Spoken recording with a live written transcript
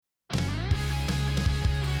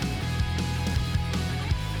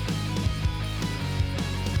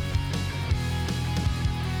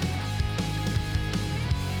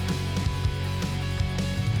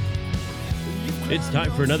It's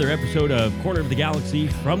time for another episode of Corner of the Galaxy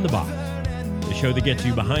from the Box, the show that gets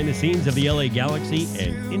you behind the scenes of the LA Galaxy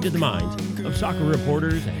and into the minds of soccer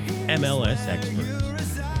reporters and MLS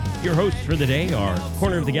experts. Your hosts for the day are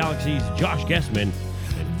Corner of the Galaxy's Josh Gessman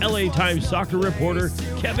and LA Times soccer reporter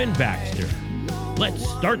Kevin Baxter. Let's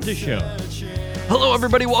start the show. Hello,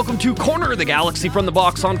 everybody. Welcome to Corner of the Galaxy from the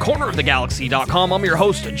Box on cornerofthegalaxy.com. I'm your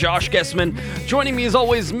host, Josh Gessman. Joining me, as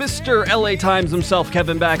always, Mr. LA Times himself,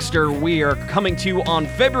 Kevin Baxter. We are coming to you on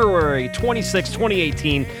February 26,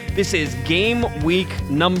 2018. This is game week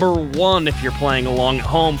number 1 if you're playing along at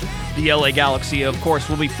home. The LA Galaxy, of course,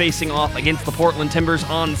 will be facing off against the Portland Timbers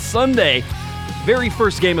on Sunday. Very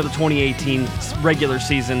first game of the 2018 regular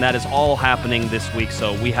season. That is all happening this week,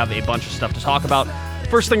 so we have a bunch of stuff to talk about.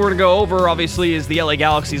 First thing we're going to go over, obviously, is the LA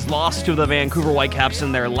Galaxy's loss to the Vancouver Whitecaps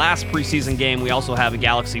in their last preseason game. We also have a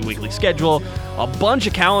Galaxy weekly schedule, a bunch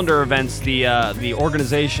of calendar events the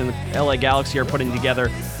organization, LA Galaxy, are putting together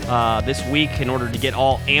this week in order to get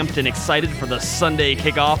all amped and excited for the Sunday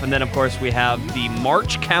kickoff. And then, of course, we have the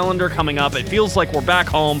March calendar coming up. It feels like we're back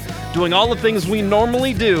home doing all the things we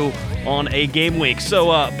normally do on a game week.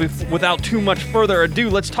 So without too much further ado,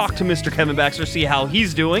 let's talk to Mr. Kevin Baxter, see how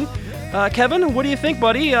he's doing. Kevin, what do you think,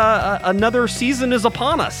 buddy? Another season is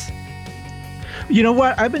upon us. You know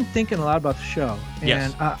what? I've been thinking a lot about the show.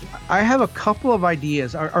 And yes. I have a couple of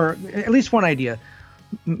ideas, or at least one idea.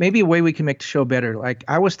 Maybe a way we can make the show better. Like,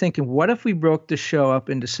 I was thinking, what if we broke the show up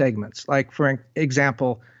into segments? Like, for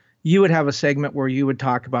example, you would have a segment where you would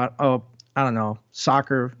talk about,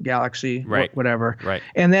 soccer, Galaxy, right, whatever. Right.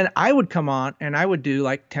 And then I would come on and I would do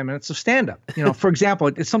like 10 minutes of stand-up. You know, for example,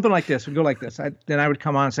 it's something like this. We'd go like this. Then I would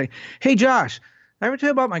come on and say, hey, Josh, did I ever tell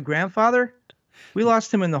you about my grandfather? We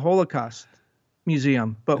lost him in the Holocaust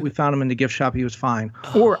Museum, but we found him in the gift shop. He was fine.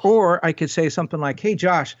 Or I could say something like, hey,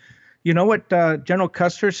 Josh, you know what General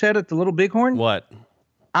Custer said at the Little Bighorn? What?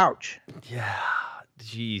 Ouch. Yeah.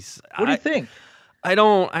 Jeez. What do you think?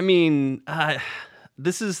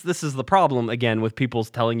 This is the problem, again, with people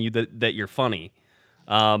telling you that you're funny,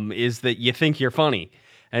 is that you think you're funny.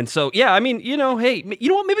 And so, yeah, hey, you know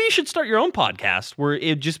what? Maybe you should start your own podcast where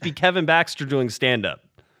it'd just be Kevin Baxter doing stand-up.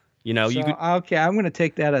 You know, okay, I'm going to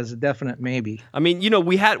take that as a definite maybe.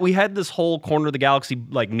 We had this whole Corner of the Galaxy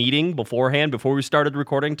meeting beforehand before we started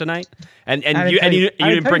recording tonight, and you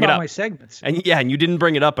didn't bring it up. My segments. And you didn't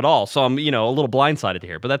bring it up at all. So I'm a little blindsided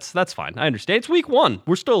here, but that's fine. I understand. It's week 1.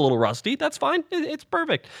 We're still a little rusty. That's fine. It's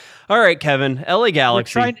perfect. All right, Kevin. LA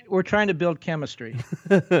Galaxy. We're trying to build chemistry.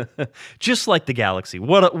 Just like the Galaxy.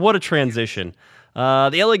 What a transition.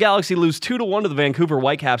 The LA Galaxy lose 2-1 to the Vancouver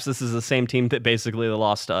Whitecaps. This is the same team that basically they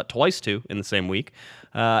lost twice to in the same week.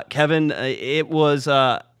 Kevin, it was.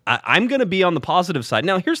 I'm going to be on the positive side.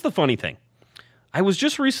 Now, here's the funny thing. I was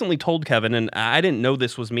just recently told, Kevin, and I didn't know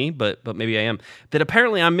this was me, but maybe I am, that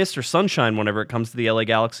apparently I'm Mr. Sunshine whenever it comes to the LA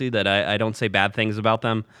Galaxy, that I don't say bad things about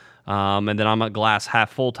them, and that I'm a glass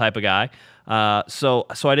half full type of guy. So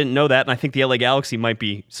I didn't know that, and I think the LA Galaxy might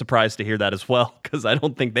be surprised to hear that as well, because I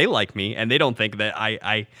don't think they like me, and they don't think that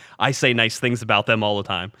I say nice things about them all the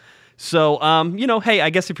time. So, hey, I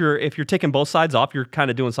guess if you're taking both sides off, you're kind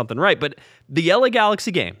of doing something right. But the LA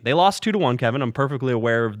Galaxy game, they lost 2-1, Kevin. I'm perfectly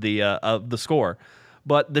aware of the score.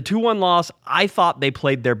 But the 2-1 loss, I thought they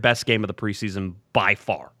played their best game of the preseason by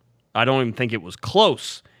far. I don't even think it was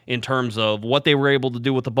close in terms of what they were able to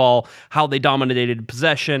do with the ball, how they dominated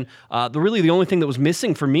possession. The only thing that was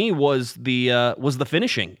missing for me was the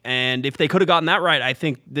finishing. And if they could have gotten that right, I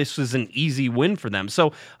think this was an easy win for them.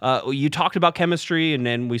 So you talked about chemistry, and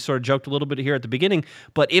then we sort of joked a little bit here at the beginning.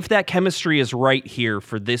 But if that chemistry is right here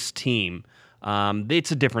for this team,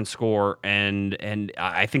 it's a different score, and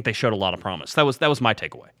I think they showed a lot of promise. That was my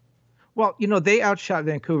takeaway. Well, they outshot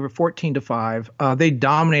Vancouver 14-5. They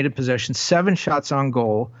dominated possession, 7 shots on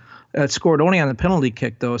goal, scored only on the penalty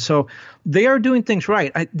kick, though. So they are doing things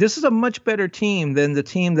right. This is a much better team than the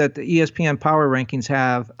team that the ESPN Power Rankings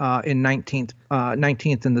have in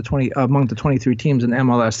 19th in the 20 among the 23 teams in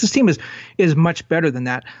MLS. This team is much better than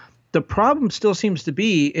that. The problem still seems to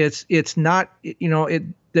be it's not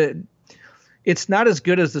it's not as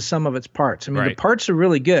good as the sum of its parts. I mean, right. The parts are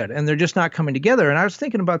really good, and they're just not coming together. And I was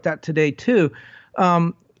thinking about that today, too.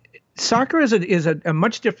 Soccer is a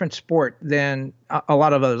much different sport than a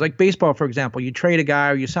lot of others. Like baseball, for example, you trade a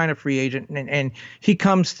guy or you sign a free agent, and he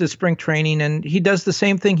comes to spring training, and he does the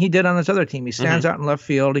same thing he did on his other team. He stands out in left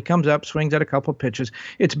field. He comes up, swings at a couple pitches.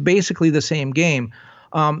 It's basically the same game.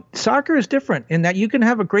 Soccer is different in that you can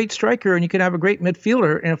have a great striker and you can have a great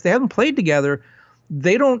midfielder, and if they haven't played together,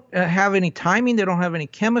 they don't have any timing. They don't have any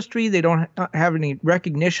chemistry. They don't have any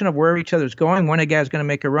recognition of where each other's going, when a guy's going to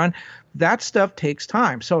make a run. That stuff takes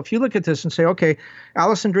time. So if you look at this and say, okay,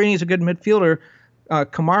 Alessandrini is a good midfielder,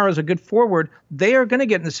 Kamara is a good forward, they are going to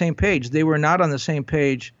get in the same page. They were not on the same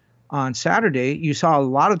page on Saturday. You saw a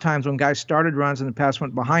lot of times when guys started runs and the pass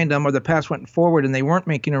went behind them, or the pass went forward and they weren't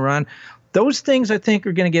making a run. Those things, I think,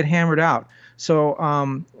 are going to get hammered out. So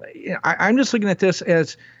I'm just looking at this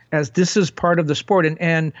as this is part of the sport.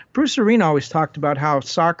 And Bruce Arena always talked about how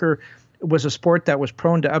soccer was a sport that was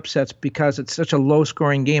prone to upsets because it's such a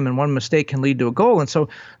low-scoring game, and one mistake can lead to a goal. And so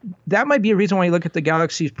that might be a reason why you look at the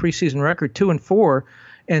Galaxy's preseason record, 2-4,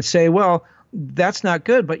 and say, well, that's not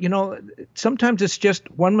good. But, sometimes it's just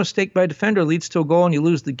one mistake by a defender leads to a goal and you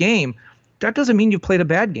lose the game. That doesn't mean you've played a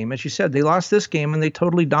bad game. As you said, they lost this game and they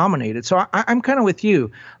totally dominated. So I'm kind of with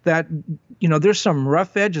you that, there's some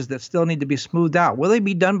rough edges that still need to be smoothed out. Will they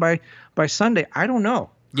be done by Sunday? I don't know.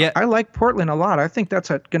 Yeah, I like Portland a lot. I think that's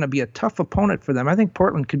going to be a tough opponent for them. I think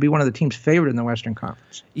Portland could be one of the teams favored in the Western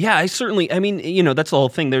Conference. Yeah, I mean, that's the whole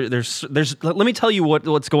thing. There's. Let me tell you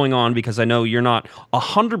what's going on, because I know you're not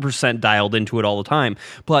 100% dialed into it all the time.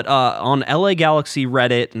 But on LA Galaxy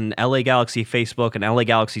Reddit and LA Galaxy Facebook and LA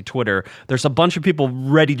Galaxy Twitter, there's a bunch of people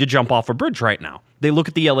ready to jump off a bridge right now. They look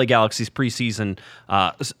at the LA Galaxy's preseason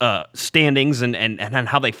standings and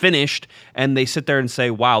how they finished, and they sit there and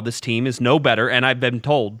say, wow, this team is no better. And I've been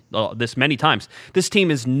told this many times. This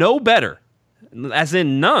team is no better, as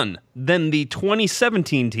in none, than the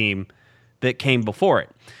 2017 team that came before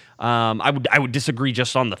it. I would disagree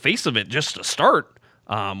just on the face of it, just to start.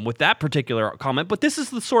 With that particular comment, but this is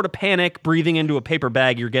the sort of panic breathing into a paper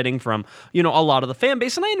bag you're getting from, a lot of the fan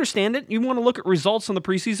base, and I understand it. You want to look at results in the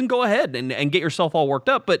preseason, go ahead and get yourself all worked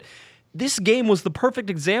up, but this game was the perfect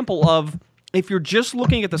example of, if you're just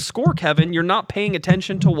looking at the score, Kevin, you're not paying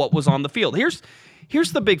attention to what was on the field.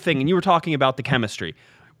 Here's the big thing, and you were talking about the chemistry.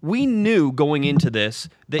 We knew going into this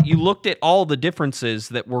that you looked at all the differences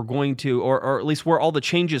that were going to, or at least where all the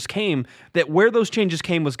changes came, that where those changes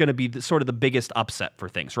came was going to be sort of the biggest upset for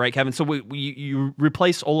things, right, Kevin? So you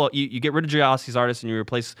replace Ola, you get rid of Giassi's artist and you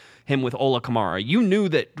replace him with Ola Kamara. You knew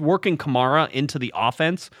that working Kamara into the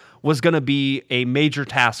offense was going to be a major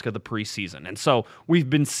task of the preseason. And so we've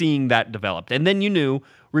been seeing that developed. And then you knew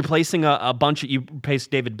replacing a bunch of, you replace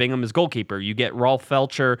David Bingham as goalkeeper, you get Rolf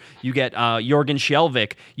Felcher, you get Jorgen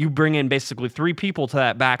Skjelvik, you bring in basically three people to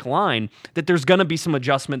that back line, that there's going to be some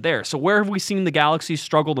adjustment there. So where have we seen the Galaxy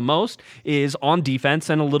struggle the most is on defense,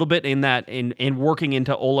 and a little bit in working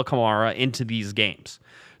into Ola Kamara into these games.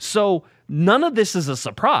 So none of this is a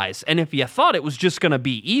surprise. And if you thought it was just going to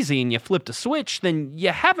be easy and you flipped a switch, then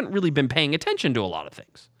you haven't really been paying attention to a lot of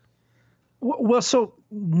things. Well, so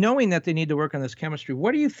knowing that they need to work on this chemistry,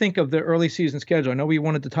 what do you think of the early season schedule? I know we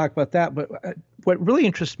wanted to talk about that, but what really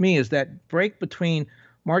interests me is that break between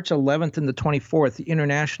March 11th and the 24th, the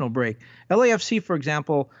international break. LAFC, for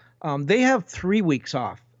example, they have 3 weeks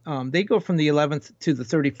off. They go from the 11th to the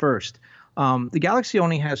 31st. The Galaxy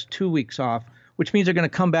only has 2 weeks off, which means they're going to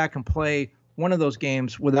come back and play one of those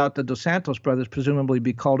games without the Dos Santos brothers presumably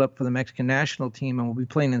be called up for the Mexican national team, and will be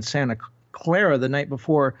playing in Santa Clara the night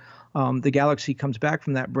before the Galaxy comes back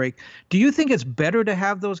from that break. Do you think it's better to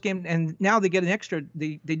have those games? And now they get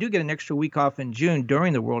they do get an extra week off in June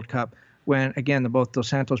during the World Cup, when, again, both Dos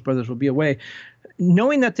Santos brothers will be away.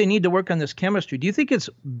 Knowing that they need to work on this chemistry, do you think it's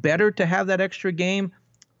better to have that extra game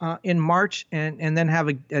in March and then have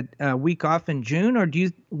a week off in June, or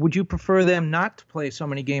would you prefer them not to play so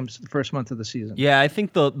many games the first month of the season? Yeah, I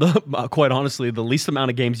think the quite honestly, the least amount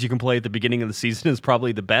of games you can play at the beginning of the season is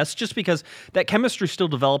probably the best, just because that chemistry is still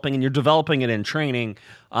developing and you're developing it in training.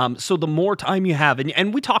 So the more time you have,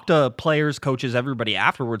 and we talk to players, coaches, everybody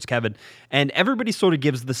afterwards, Kevin, and everybody sort of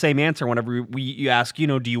gives the same answer whenever you ask,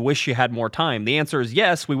 do you wish you had more time? The answer is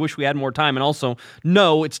yes, we wish we had more time, and also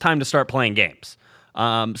no, it's time to start playing games.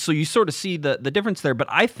 So you sort of see the difference there, but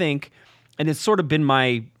I think, and it's sort of been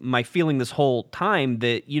my feeling this whole time,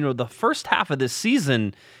 that, the first half of this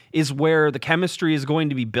season is where the chemistry is going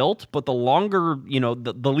to be built, but the longer,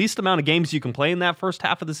 the least amount of games you can play in that first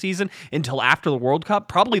half of the season until after the World Cup,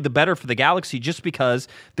 probably the better for the Galaxy, just because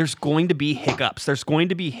there's going to be hiccups. There's going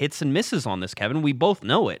to be hits and misses on this, Kevin. We both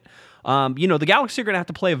know it. The Galaxy are going to have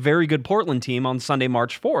to play a very good Portland team on Sunday,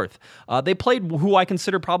 March 4th. They played who I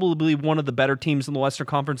consider probably one of the better teams in the Western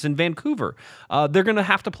Conference in Vancouver. They're going to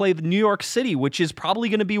have to play the New York City, which is probably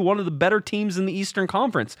going to be one of the better teams in the Eastern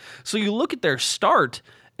Conference. So you look at their start,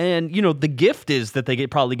 and, the gift is that they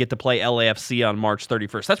probably get to play LAFC on March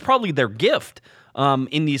 31st. That's probably their gift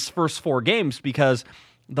in these first 4 games, because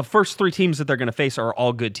the first three teams that they're going to face are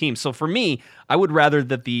all good teams. So for me, I would rather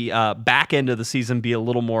that the back end of the season be a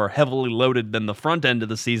little more heavily loaded than the front end of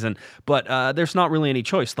the season. But there's not really any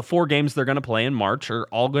choice. The 4 games they're going to play in March are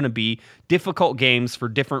all going to be difficult games for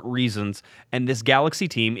different reasons. And this Galaxy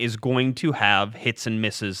team is going to have hits and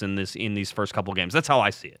misses in these first couple games. That's how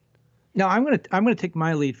I see it. Now I'm gonna take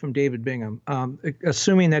my lead from David Bingham,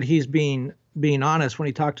 assuming that he's being honest when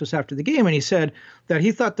he talked to us after the game, and he said that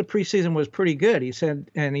he thought the preseason was pretty good. He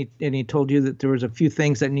said, and he told you that there was a few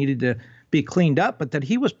things that needed to be cleaned up, but that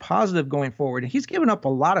he was positive going forward. And he's given up a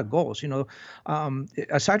lot of goals.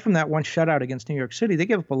 Aside from that one shutout against New York City, they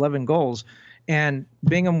gave up 11 goals, and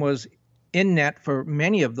Bingham was in net for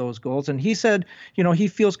many of those goals. And he said, he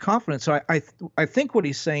feels confident. So I think what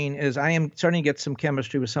he's saying is I am starting to get some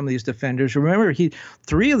chemistry with some of these defenders. Remember,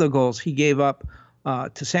 3 of the goals he gave up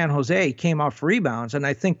to San Jose came off rebounds. And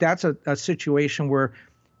I think that's a situation where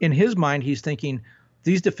in his mind, he's thinking,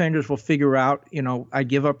 these defenders will figure out, I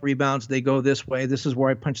give up rebounds, they go this way, this is where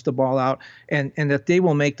I punch the ball out, and that they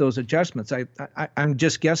will make those adjustments. I'm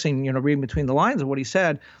just guessing, reading between the lines of what he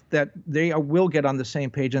said, that they will get on the same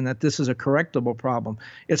page and that this is a correctable problem.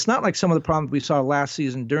 It's not like some of the problems we saw last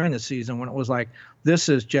season during the season when it was like, this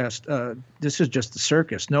is just the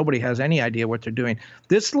circus. Nobody has any idea what they're doing.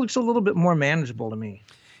 This looks a little bit more manageable to me.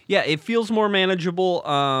 Yeah, it feels more manageable.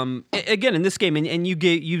 Again, in this game, and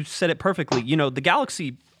you said it perfectly. The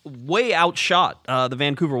Galaxy way outshot the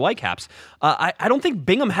Vancouver Whitecaps. I don't think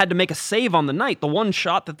Bingham had to make a save on the night. The one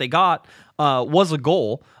shot that they got was a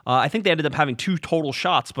goal. I think they ended up having 2 total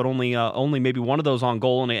shots, but only maybe one of those on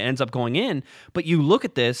goal, and it ends up going in. But you look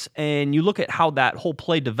at this, and you look at how that whole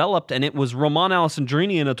play developed, and it was Roman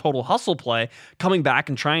Alessandrini in a total hustle play, coming back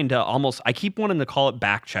and trying to I keep wanting to call it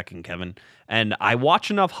back-checking, Kevin. And I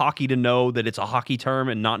watch enough hockey to know that it's a hockey term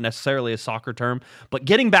and not necessarily a soccer term. But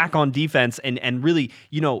getting back on defense and really,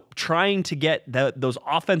 trying to get those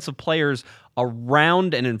offensive players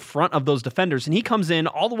around and in front of those defenders. And he comes in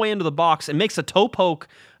all the way into the box and makes a toe poke,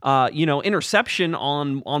 interception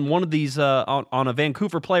on one of these, on a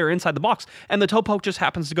Vancouver player inside the box. And the toe poke just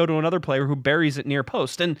happens to go to another player who buries it near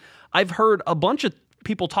post. And I've heard a bunch of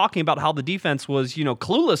people talking about how the defense was,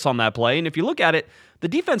 clueless on that play. And if you look at it, the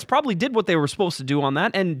defense probably did what they were supposed to do on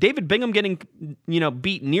that. And David Bingham getting,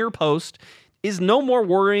 beat near post is no more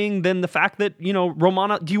worrying than the fact that, do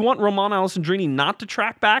you want Roman Alessandrini not to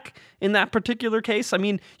track back in that particular case? I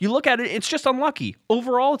mean, you look at it, it's just unlucky.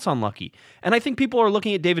 Overall, it's unlucky. And I think people are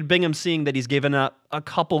looking at David Bingham, seeing that he's given up a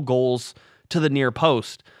couple goals to the near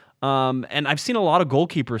post. And I've seen a lot of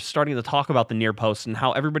goalkeepers starting to talk about the near post and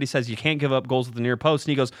how everybody says you can't give up goals at the near post.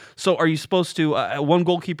 And he goes, so are you supposed to, one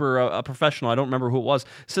goalkeeper, a professional, I don't remember who it was,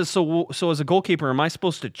 says, so as a goalkeeper, am I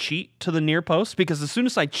supposed to cheat to the near post? Because as soon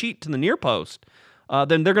as I cheat to the near post,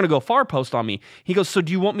 then they're going to go far post on me. He goes, so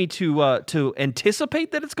do you want me to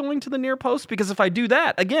anticipate that it's going to the near post? Because if I do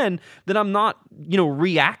that, again, then I'm not,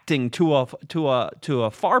 reacting to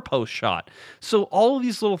a far post shot. So all of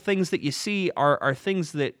these little things that you see are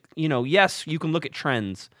things that, yes, you can look at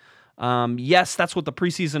trends. Yes, that's what the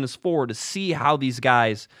preseason is for, to see how these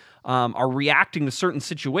guys are reacting to certain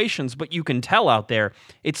situations, but you can tell out there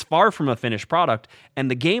it's far from a finished product.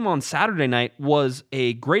 And the game on Saturday night was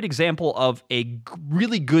a great example of a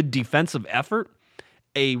really good defensive effort,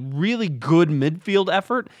 a really good midfield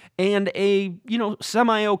effort, and a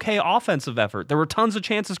semi-okay offensive effort. There were tons of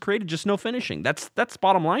chances created, just no finishing. That's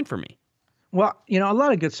bottom line for me. Well, a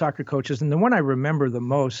lot of good soccer coaches, and the one I remember the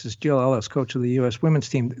most is Jill Ellis, coach of the U.S. women's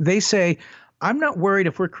team. They say, I'm not worried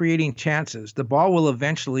if we're creating chances. The ball will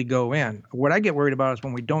eventually go in. What I get worried about is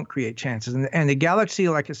when we don't create chances. And the Galaxy,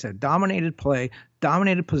 like I said, dominated play,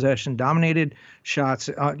 dominated possession, dominated shots,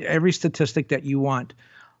 every statistic that you want.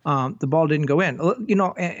 The ball didn't go in.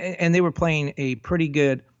 And they were playing a pretty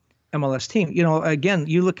good MLS team. Again,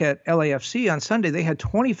 you look at LAFC on Sunday, they had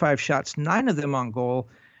 25 shots, 9 of them on goal,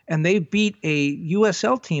 and they beat a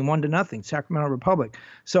USL team 1-0, Sacramento Republic.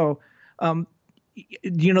 So,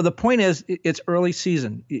 the point is, it's early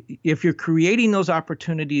season. If you're creating those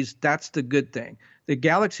opportunities, that's the good thing. The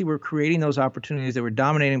Galaxy were creating those opportunities. They were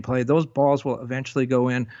dominating play. Those balls will eventually go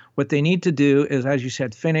in. What they need to do is, as you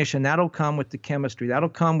said, finish, and that'll come with the chemistry. That'll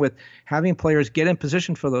come with having players get in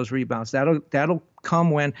position for those rebounds. That'll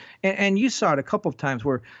come when, and you saw it a couple of times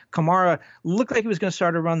where Kamara looked like he was going to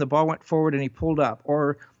start a run. The ball went forward and he pulled up,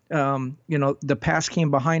 or the pass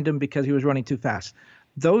came behind him because he was running too fast.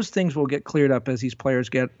 Those things will get cleared up as these players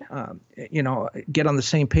get on the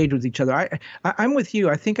same page with each other. I'm with you.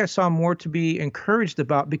 I think I saw more to be encouraged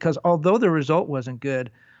about, because although the result wasn't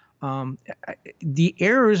good, The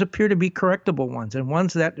errors appear to be correctable ones and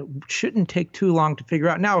ones that shouldn't take too long to figure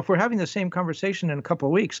out. Now, if we're having the same conversation in a couple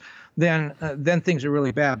of weeks, then things are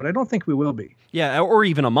really bad. But I don't think we will be. Yeah, or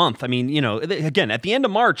even a month. I mean, again, at the end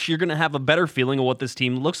of March, you're going to have a better feeling of what this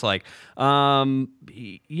team looks like. I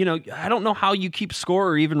don't know how you keep score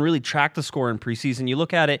or even really track the score in preseason. You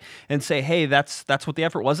look at it and say, hey, that's what the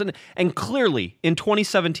effort was. And clearly, in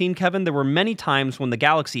 2017, Kevin, there were many times when the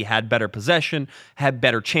Galaxy had better possession, had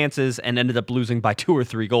better chances, and ended up losing by 2 or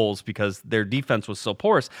 3 goals because their defense was so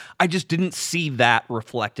porous. I just didn't see that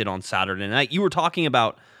reflected on Saturday night. You were talking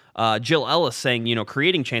about Jill Ellis saying,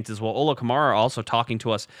 creating chances. Well, Ola Kamara also talking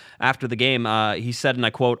to us after the game. He said, and I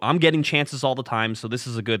quote, "I'm getting chances all the time, so this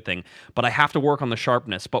is a good thing. But I have to work on the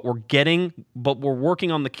sharpness. But we're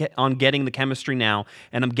working on getting the chemistry now,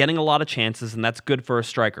 and I'm getting a lot of chances, and that's good for a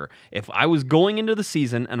striker. If I was going into the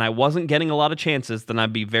season and I wasn't getting a lot of chances, then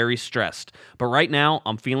I'd be very stressed. But right now,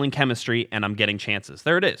 I'm feeling chemistry and I'm getting chances."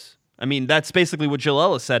 There it is. I mean, that's basically what Jill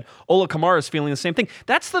Ellis said. Ola Kamara is feeling the same thing.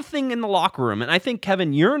 That's the thing in the locker room. And I think,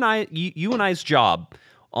 Kevin, you and I's job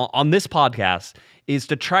on this podcast is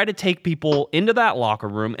to try to take people into that locker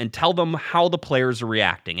room and tell them how the players are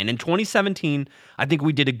reacting. And in 2017, I think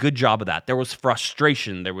we did a good job of that. There was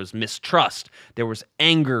frustration, there was mistrust, there was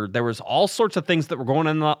anger, there was all sorts of things that were going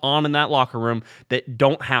on in that locker room that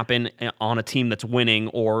don't happen on a team that's winning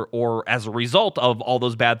or as a result of all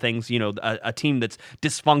those bad things, a team that's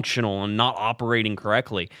dysfunctional and not operating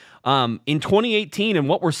correctly. In 2018, and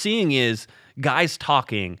what we're seeing is guys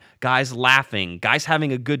talking, guys laughing, guys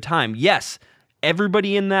having a good time. Yes,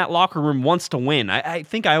 everybody in that locker room wants to win. I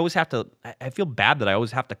think I always have to, I feel bad that I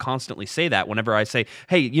always have to constantly say that whenever I say,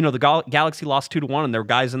 hey, the Galaxy lost 2-1, and there are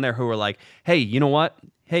guys in there who are like, hey, you know what?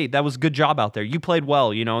 Hey, that was a good job out there. You played well,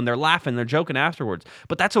 and they're laughing, they're joking afterwards.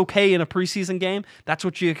 But that's okay in a preseason game. That's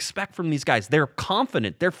what you expect from these guys. They're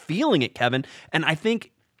confident. They're feeling it, Kevin. And I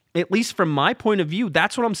think, at least from my point of view,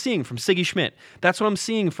 that's what I'm seeing from Siggy Schmidt. That's what I'm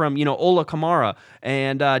seeing from, Ola Kamara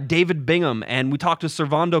and David Bingham. And we talked to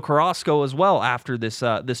Servando Carrasco as well after this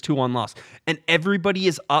 2-1 loss. And everybody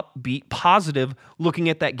is upbeat, positive, looking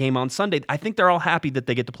at that game on Sunday. I think they're all happy that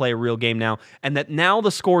they get to play a real game now, and that now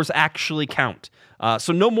the scores actually count.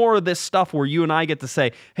 So no more of this stuff where you and I get to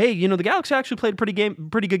say, hey, the Galaxy actually played a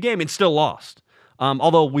pretty good game and still lost.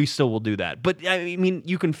 Although we still will do that. But, I mean,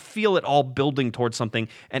 you can feel it all building towards something,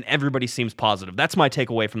 and everybody seems positive. That's my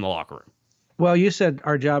takeaway from the locker room. Well, you said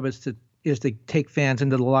our job is to take fans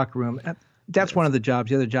into the locker room. That's one of the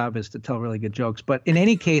jobs. The other job is to tell really good jokes. But in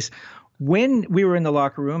any case, when we were in the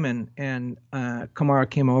locker room and Kamara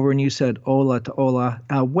came over and you said Ola to Ola,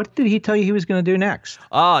 what did he tell you he was going to do next?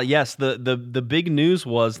 Yes. The big news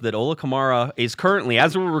was that Ola Kamara is currently,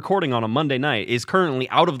 as we're recording on a Monday night, is currently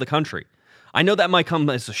out of the country. I know that might come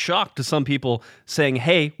as a shock to some people saying,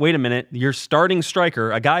 hey, wait a minute, your starting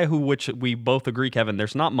striker, a guy which we both agree, Kevin,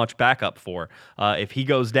 there's not much backup for if he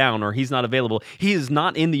goes down or he's not available. He is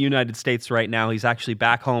not in the United States right now. He's actually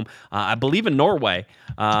back home, I believe in Norway,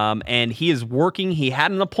 and he is working. He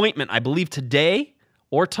had an appointment, I believe today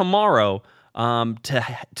or tomorrow,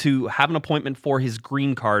 to have an appointment for his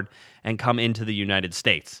green card and come into the United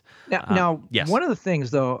States. Now yes. One of the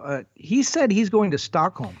things, though, he said he's going to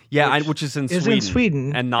Stockholm. Yeah, which is in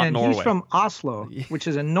Sweden. And not Norway. He's from Oslo, which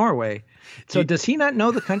is in Norway. So does he not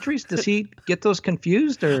know the countries? Does he get those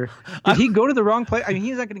confused? Or did he go to the wrong place? I mean,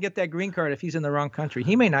 he's not going to get that green card if he's in the wrong country.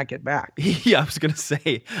 He may not get back. Yeah, I was going to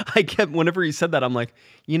say, whenever he said that, I'm like,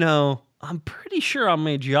 I'm pretty sure on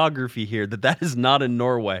my geography here that is not in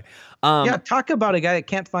Norway. Talk about a guy that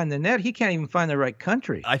can't find the net. He can't even find the right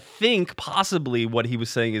country. I think possibly what he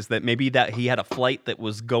was saying is that maybe that he had a flight that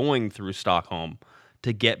was going through Stockholm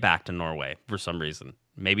to get back to Norway for some reason.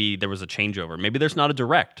 Maybe there was a changeover. Maybe there's not a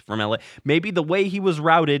direct from LA. Maybe the way he was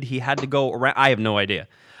routed, he had to go around. I have no idea.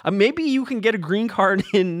 Maybe you can get a green card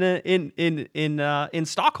in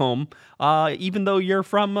Stockholm, even though you're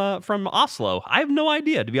from Oslo. I have no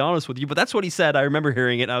idea, to be honest with you. But that's what he said. I remember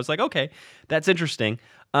hearing it, and I was like, okay, that's interesting.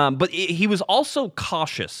 But he was also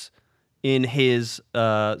cautious in his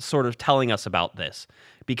sort of telling us about this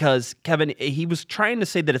because, Kevin, he was trying to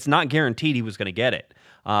say that it's not guaranteed he was going to get it.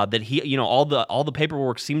 That he, all the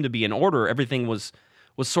paperwork seemed to be in order. Everything was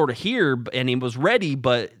sort of here and he was ready,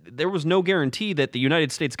 but there was no guarantee that the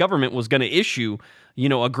United States government was going to issue,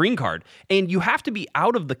 a green card. And you have to be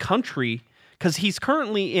out of the country, because he's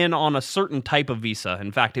currently in on a certain type of visa.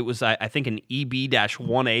 In fact, it was, I think, an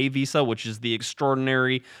EB-1A visa, which is the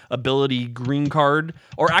Extraordinary Ability Green Card.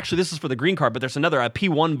 Or actually, this is for the green card, but there's another, a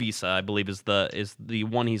P1 visa, I believe, is the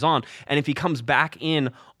one he's on. And if he comes back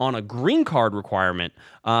in on a green card requirement,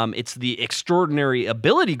 it's the Extraordinary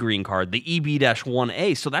Ability Green Card, the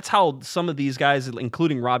EB-1A. So that's how some of these guys,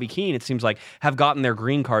 including Robbie Keane, it seems like, have gotten their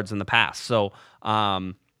green cards in the past. So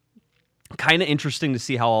kind of interesting to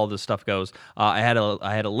see how all this stuff goes. I had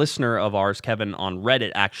a listener of ours, Kevin, on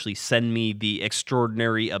Reddit actually send me the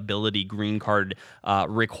Extraordinary Ability Green Card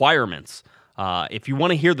requirements. If you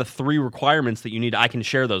want to hear the 3 requirements that you need, I can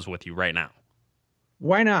share those with you right now.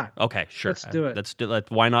 Why not? Okay, sure. Let's do it.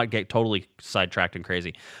 Why not get totally sidetracked and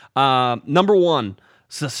crazy? Number 1,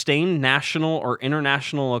 sustain national or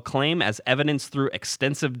international acclaim as evidenced through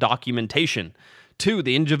extensive documentation. 2,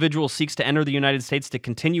 the individual seeks to enter the United States to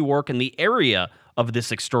continue work in the area of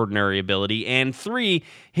this extraordinary ability. And 3,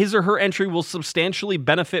 his or her entry will substantially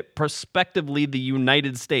benefit prospectively the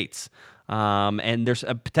United States. And there's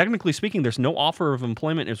technically speaking, there's no offer of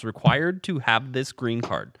employment is required to have this green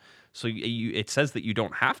card. So it says that you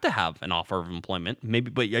don't have to have an offer of employment,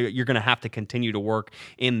 maybe, but you're going to have to continue to work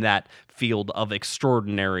in that field of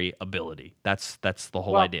extraordinary ability. That's the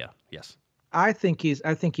whole idea. Yes. I think he's.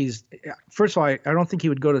 First of all, I don't think he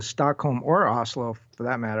would go to Stockholm or Oslo, for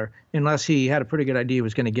that matter, unless he had a pretty good idea he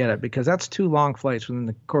was going to get it, because that's 2 long flights within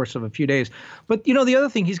the course of a few days. But the other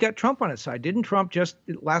thing, he's got Trump on his side. Didn't Trump just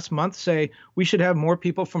last month say we should have more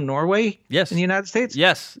people from Norway in the United States?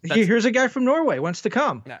 Yes. Here's a guy from Norway wants to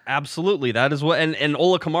come. Absolutely, that is what. And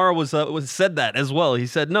Ola Kamara was said that as well. He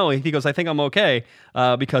said no. He goes, I think I'm okay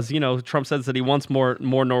because Trump says that he wants more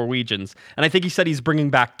Norwegians, and I think he said he's bringing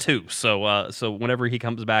back 2. So whenever he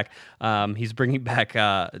comes back, he's bringing back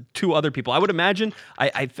 2 other people. I would imagine.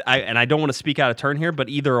 And I don't want to speak out of turn here, but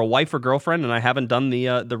either a wife or girlfriend, and I haven't done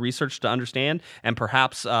the research to understand, and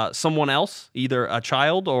perhaps someone else, either a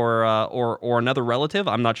child or another relative.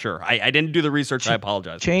 I'm not sure. I didn't do the research. I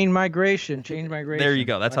apologize. Chain migration. There you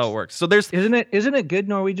go. That's how it works. So isn't it good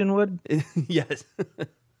Norwegian wood? Yes.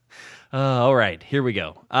 All right, here we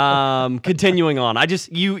go. Continuing on.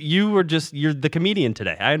 You're the comedian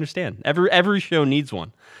today. I understand. Every show needs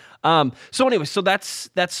one. So anyway,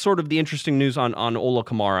 that's sort of the interesting news on Ola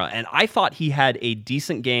Kamara, and I thought he had a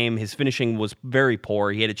decent game. His finishing was very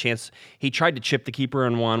poor. He had a chance. He tried to chip the keeper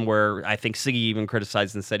in one where I think Siggy even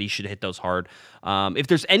criticized and said he should hit those hard. If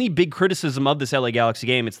there's any big criticism of this LA Galaxy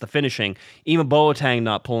game, it's the finishing. Ima Boateng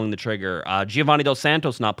not pulling the trigger. Giovanni Dos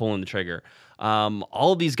Santos not pulling the trigger.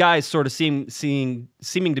 All of these guys sort of seeming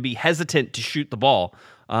to be hesitant to shoot the ball,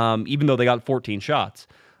 even though they got 14 shots.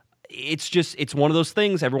 It's one of those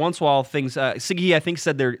things. Every once in a while, things. Siggy, I think,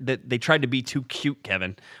 said that they tried to be too cute.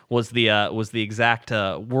 Kevin was the exact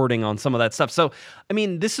wording on some of that stuff. So, I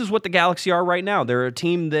mean, this is what the Galaxy are right now. They're a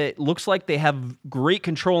team that looks like they have great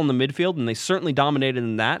control in the midfield, and they certainly dominated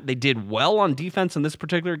in that. They did well on defense in this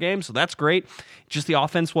particular game, so that's great. Just the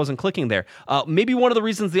offense wasn't clicking there. Maybe one of the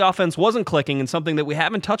reasons the offense wasn't clicking, and something that we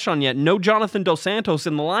haven't touched on yet, no Jonathan Dos Santos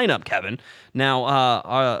in the lineup, Kevin.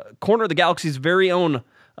 Now, corner of the Galaxy's very own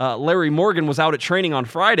Larry Morgan was out at training on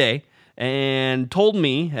Friday and told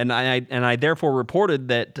me, and I therefore reported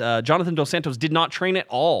that Jonathan Dos Santos did not train at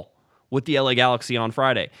all with the LA Galaxy on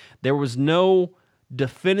Friday. There was no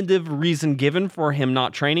definitive reason given for him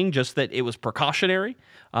not training, just that it was precautionary.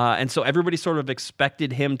 And so everybody sort of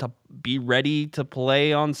expected him to be ready to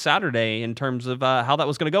play on Saturday in terms of how that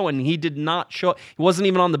was going to go. And he did not show up. He wasn't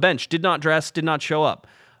even on the bench, did not dress, did not show up.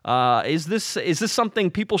 Is this something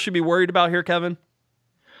people should be worried about here, Kevin?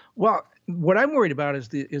 Well, what I'm worried about is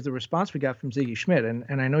the response we got from Ziggy Schmidt,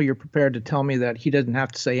 and I know you're prepared to tell me that he doesn't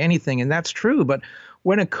have to say anything, and that's true. But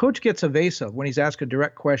when a coach gets evasive, when he's asked a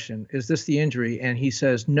direct question, is this the injury, and he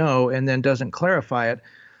says no, and then doesn't clarify it,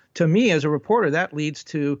 to me as a reporter, that leads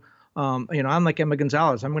to, I'm like Emma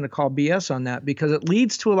Gonzalez. I'm going to call BS on that because it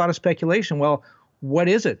leads to a lot of speculation. Well, what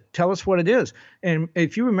is it? Tell us what it is. And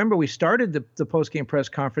if you remember, we started the post-game press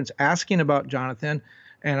conference asking about Jonathan.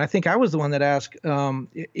 And I think I was the one that asked,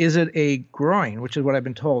 is it a groin, which is what I've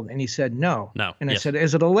been told. And he said, no. No. And I said,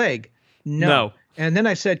 is it a leg? No. And then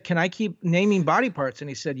I said, can I keep naming body parts? And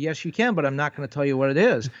he said, yes, you can, but I'm not going to tell you what it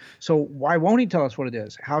is. So why won't he tell us what it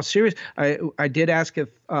is? How serious? I did ask if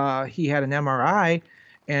he had an MRI,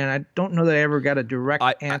 and I don't know that I ever got a direct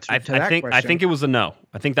answer to that question. I think it was a no.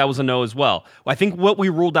 I think that was a no as well. I think what we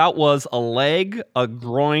ruled out was a leg, a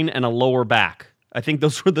groin, and a lower back. I think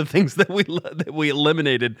those were the things that we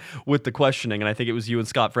eliminated with the questioning, and I think it was you and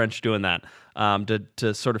Scott French doing that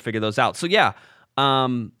to sort of figure those out. So yeah,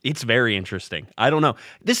 it's very interesting. I don't know.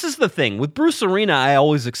 This is the thing with Bruce Arena. I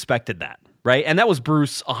always expected that. right? And that was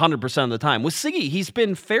Bruce 100% of the time. With Siggy, he's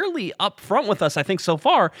been fairly upfront with us, I think, so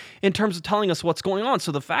far in terms of telling us what's going on.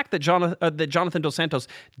 So the fact that Jonathan Dos Santos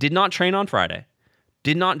did not train on Friday,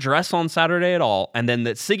 did not dress on Saturday at all, and then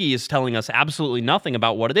that Siggy is telling us absolutely nothing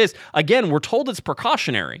about what it is. Again, we're told it's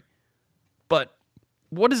precautionary, but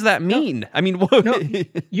what does that mean? I mean,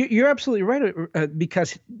 you're absolutely right,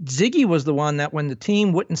 because Ziggy was the one that when the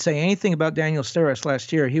team wouldn't say anything about Daniel Steres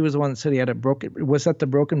last year, he was the one that said he had the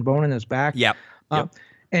broken bone in his back? Yep.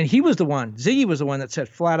 And Ziggy was the one that said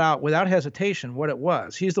flat out, without hesitation, what it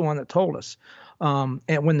was. He's the one that told us. And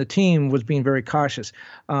when the team was being very cautious.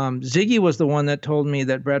 Ziggy was the one that told me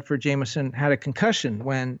that Bradford Jamieson had a concussion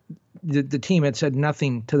when the team had said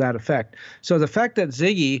nothing to that effect. So the fact that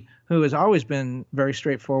Ziggy, who has always been very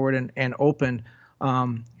straightforward and open,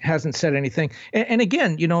 hasn't said anything. And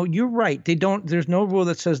again, you're right. There's no rule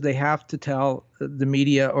that says they have to tell the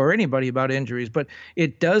media or anybody about injuries, but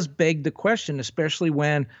it does beg the question, especially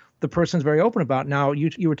when the person's very open about. Now,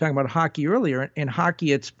 you were talking about hockey earlier. In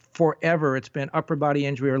hockey, it's forever. It's been upper body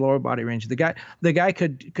injury or lower body injury. The guy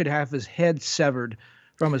could have his head severed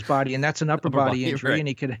from his body, and that's an upper body injury, right. And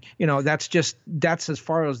he could, that's as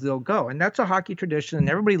far as they'll go, and that's a hockey tradition, and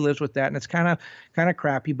everybody lives with that, and it's kind of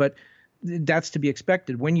crappy, but that's to be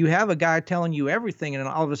expected. When you have a guy telling you everything, and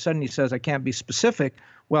then all of a sudden he says, "I can't be specific,"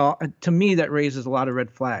 well, to me, that raises a lot of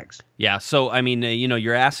red flags. Yeah, so, I mean,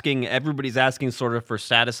 everybody's asking sort of for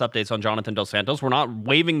status updates on Jonathan Dos Santos. We're not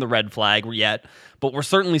waving the red flag yet, but we're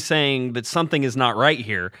certainly saying that something is not right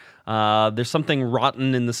here. There's something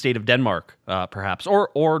rotten in the state of Denmark, perhaps,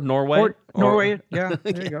 or Norway. Norway, yeah,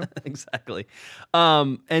 there you go. Exactly.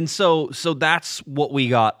 And so that's what we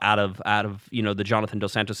got out of the Jonathan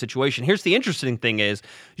Dos Santos situation. Here's the interesting thing is,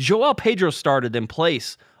 João Pedro started in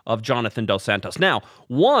place of Jonathan Dos Santos. Now,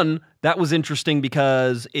 one, that was interesting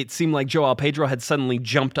because it seemed like João Pedro had suddenly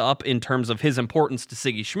jumped up in terms of his importance to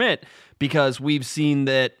Sigi Schmidt, because we've seen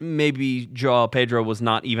that maybe João Pedro was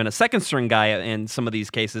not even a second-string guy in some of these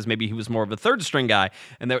cases. Maybe he was more of a third-string guy,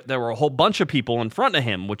 and there were a whole bunch of people in front of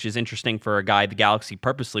him, which is interesting for a guy the Galaxy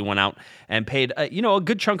purposely went out and paid a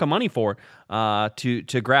good chunk of money for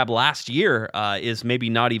to grab last year, is maybe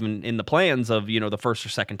not even in the plans of the first or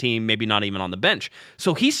second team, maybe not even on the bench.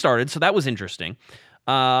 So he started, so that was interesting.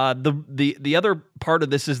 The other part of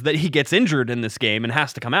this is that he gets injured in this game and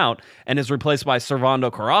has to come out and is replaced by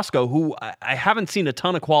Servando Carrasco, who I haven't seen a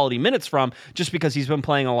ton of quality minutes from just because he's been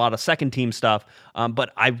playing a lot of second team stuff.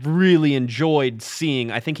 But I've really enjoyed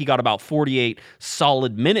seeing, I think he got about 48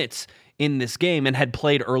 solid minutes in this game and had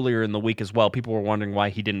played earlier in the week as well. People were wondering why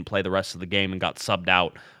he didn't play the rest of the game and got subbed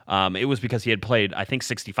out. It was because he had played, I think,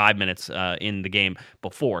 65 minutes in the game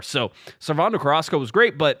before. So Servando Carrasco was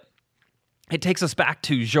great, but it takes us back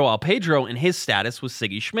to João Pedro and his status with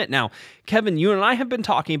Sigi Schmidt. Now, Kevin, you and I have been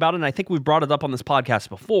talking about it, and I think we've brought it up on this podcast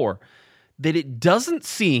before, that it doesn't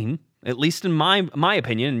seem, at least in my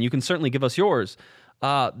opinion, and you can certainly give us yours,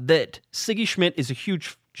 that Sigi Schmidt is a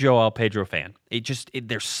huge João Pedro fan.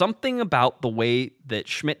 There's something about the way that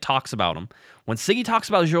Schmidt talks about him. When Sigi talks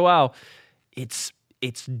about João, it's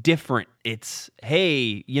different. It's,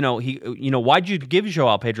 hey, why'd you give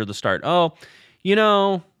João Pedro the start? Oh,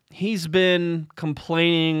 he's been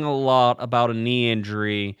complaining a lot about a knee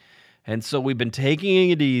injury, and so we've been taking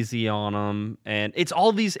it easy on him. And it's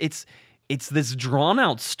all these, it's this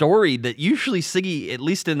drawn-out story that usually Sigi, at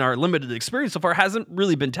least in our limited experience so far, hasn't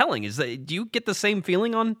really been telling. Do you get the same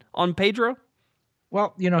feeling on Pedro?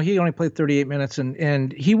 Well, he only played 38 minutes,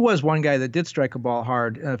 and he was one guy that did strike a ball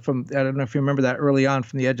hard I don't know if you remember that early on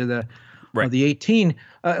from the edge of the 18.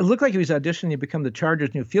 It looked like he was auditioning to become the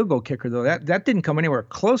Chargers' new field goal kicker, though. That didn't come anywhere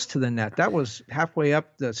close to the net. That was halfway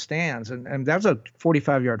up the stands, and that was a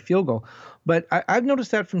 45-yard field goal. But I've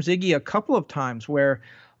noticed that from Ziggy a couple of times where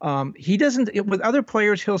he doesn't – with other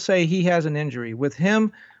players, he'll say he has an injury. With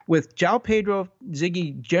João Pedro,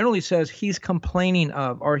 Ziggy generally says he's complaining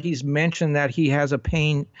of, or he's mentioned that he has a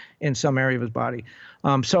pain in some area of his body.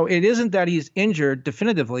 So it isn't that he's injured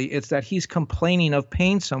definitively, it's that he's complaining of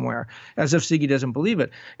pain somewhere, as if Ziggy doesn't believe it.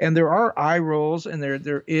 And there are eye rolls, and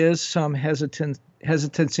there is some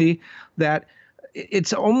hesitancy that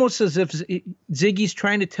it's almost as if Ziggy's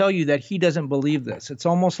trying to tell you that he doesn't believe this. It's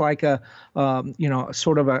almost like a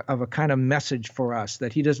sort of a kind of message for us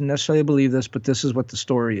that he doesn't necessarily believe this, but this is what the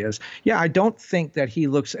story is. Yeah, I don't think that he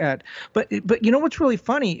looks at, but what's really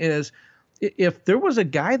funny is if there was a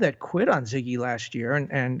guy that quit on Ziggy last year,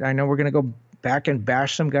 and I know we're going to go back and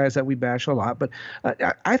bash some guys that we bash a lot, but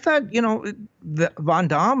I thought, Van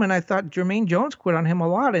Damme and I thought Jermaine Jones quit on him a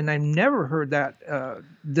lot, and I never heard that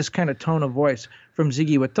this kind of tone of voice from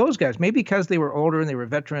Ziggy with those guys. Maybe because they were older and they were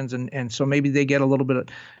veterans, and so maybe they get a little bit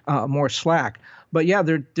more slack. But yeah,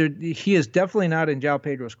 he is definitely not in João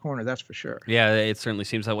Pedro's corner. That's for sure. Yeah, it certainly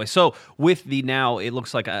seems that way. So with now, it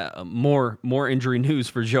looks like more injury news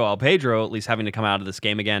for João Pedro, at least having to come out of this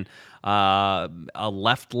game again. A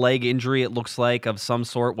left leg injury, it looks like, of some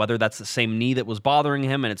sort. Whether that's the same knee that was bothering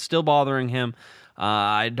him and it's still bothering him,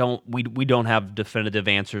 we don't have definitive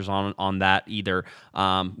answers on that either.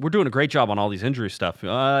 We're doing a great job on all these injury stuff.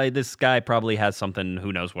 This guy probably has something,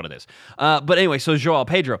 who knows what it is. But anyway, so João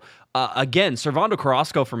Pedro. Again, Servando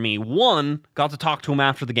Carrasco for me, got to talk to him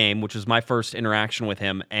after the game, which is my first interaction with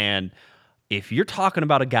him. And if you're talking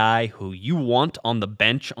about a guy who you want on the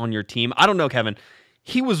bench on your team, I don't know, Kevin,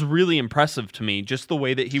 he was really impressive to me, just the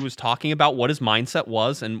way that he was talking about what his mindset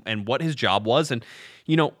was and what his job was, and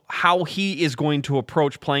how he is going to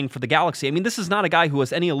approach playing for the Galaxy. I mean, this is not a guy who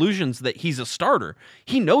has any illusions that he's a starter.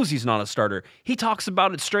 He knows he's not a starter. He talks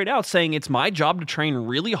about it straight out, saying it's my job to train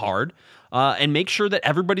really hard and make sure that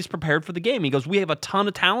everybody's prepared for the game. He goes, we have a ton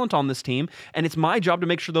of talent on this team, and it's my job to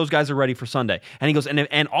make sure those guys are ready for Sunday. And he goes,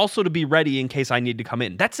 and also to be ready in case I need to come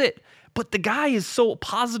in. That's it. But the guy is so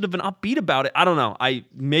positive and upbeat about it. I don't know.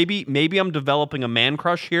 Maybe I'm developing a man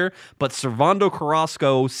crush here, but Servando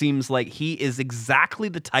Carrasco seems like he is exactly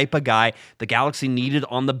the type of guy the Galaxy needed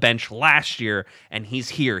on the bench last year, and he's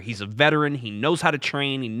here. He's a veteran. He knows how to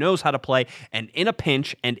train. He knows how to play. And in a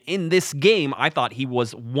pinch, and in this game, I thought he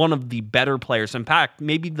was one of the better players. In fact,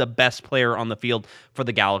 maybe the best player on the field for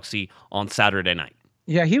the Galaxy on Saturday night.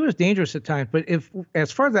 Yeah, he was dangerous at times, but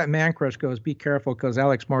as far as that man crush goes, be careful because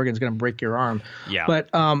Alex Morgan's going to break your arm. Yeah. But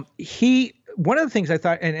one of the things I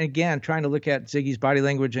thought, and again, trying to look at Ziggy's body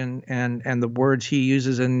language and the words he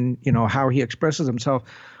uses and how he expresses himself.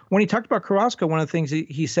 When he talked about Carrasco, one of the things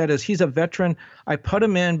he said is he's a veteran. I put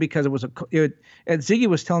him in because as Ziggy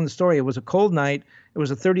was telling the story, it was a cold night. It was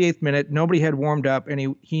the 38th minute. Nobody had warmed up, and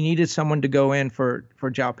he needed someone to go in for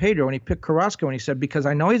João Pedro, and he picked Carrasco, and he said, because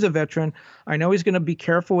I know he's a veteran. I know he's going to be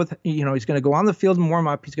careful with, he's going to go on the field and warm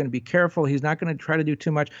up. He's going to be careful. He's not going to try to do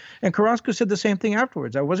too much. And Carrasco said the same thing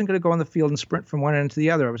afterwards. I wasn't going to go on the field and sprint from one end to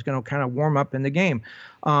the other. I was going to kind of warm up in the game.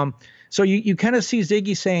 So you kind of see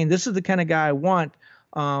Ziggy saying, this is the kind of guy I want.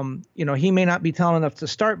 He may not be talented enough to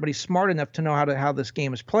start, but he's smart enough to know how this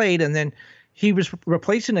game is played. And then he was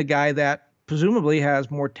replacing a guy that presumably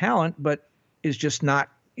has more talent, but is just not,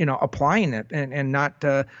 applying it and not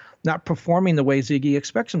performing the way Ziggy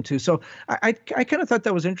expects him to. So I kind of thought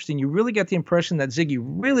that was interesting. You really get the impression that Ziggy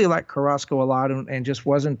really liked Carrasco a lot and just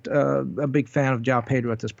wasn't a big fan of João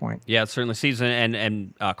Pedro at this point. Yeah, it certainly seems.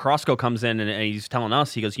 And Carrasco comes in and he's telling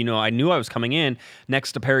us, he goes, I knew I was coming in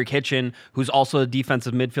next to Perry Kitchen, who's also a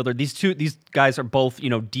defensive midfielder. These guys are both,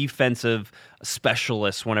 defensive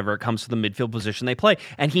specialists whenever it comes to the midfield position they play.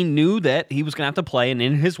 And he knew that he was going to have to play, and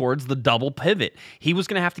in his words, the double pivot. He was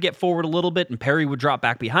going to have to get forward a little bit, and Perry would drop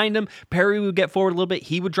back behind him. Perry would get forward a little bit.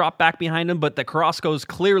 He would drop back behind him. But the Carrasco is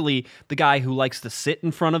clearly the guy who likes to sit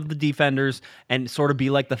in front of the defenders and sort of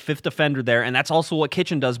be like the fifth defender there. And that's also what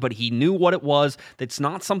Kitchen does, but he knew what it was. It's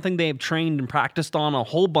not something they have trained and practiced on a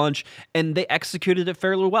whole bunch, and they executed it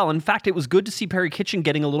fairly well. In fact, it was good to see Perry Kitchen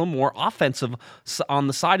getting a little more offensive on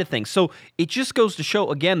the side of things. So it just goes to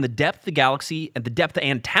show, again, the depth the Galaxy and the depth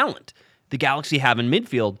and talent the Galaxy have in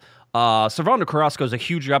midfield. Servando Carrasco is a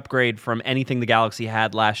huge upgrade from anything the Galaxy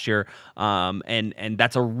had last year, and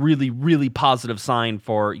that's a really, really positive sign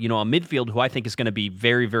for a midfield who I think is going to be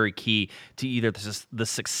very, very key to either the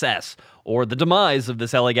success or the demise of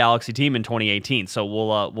this LA Galaxy team in 2018. So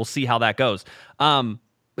we'll see how that goes.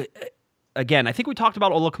 Again, I think we talked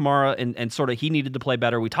about Ola Kamara and sort of he needed to play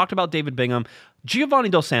better. We talked about David Bingham. Giovanni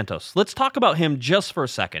Dos Santos. Let's talk about him just for a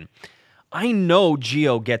second. I know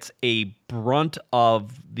Gio gets a brunt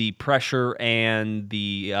of the pressure and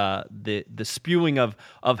the spewing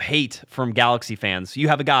of hate from Galaxy fans. You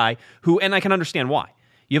have a guy who, and I can understand why.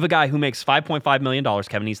 You have a guy who makes $5.5 million,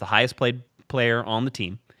 Kevin. He's the highest paid player on the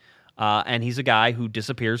team. And he's a guy who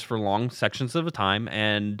disappears for long sections of the time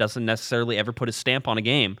and doesn't necessarily ever put his stamp on a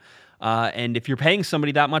game. And if you're paying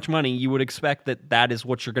somebody that much money, you would expect that is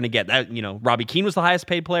what you're going to get. That, Robbie Keane was the highest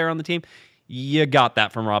paid player on the team. You got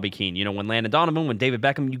that from Robbie Keane. When Landon Donovan, when David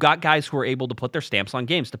Beckham, you got guys who are able to put their stamps on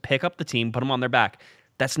games, to pick up the team, put them on their back.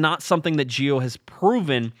 That's not something that Gio has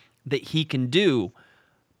proven that he can do.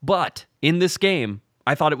 But in this game,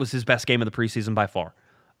 I thought it was his best game of the preseason by far.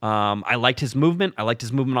 I liked his movement. I liked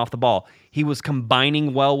his movement off the ball. He was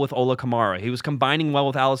combining well with Ola Kamara. He was combining well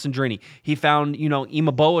with Alisson Drini. He found,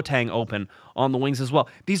 Ima Boateng open on the wings as well.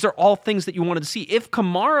 These are all things that you wanted to see. If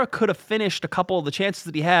Kamara could have finished a couple of the chances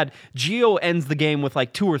that he had, Gio ends the game with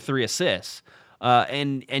like 2 or 3 assists.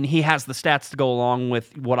 and he has the stats to go along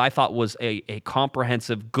with what I thought was a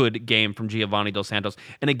comprehensive, good game from Giovanni Dos Santos,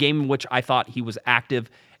 and a game in which I thought he was active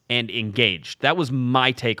and engaged. That was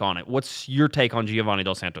my take on it. What's your take on Giovanni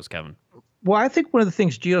Dos Santos, Kevin? Well, I think one of the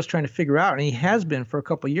things Gio's trying to figure out, and he has been for a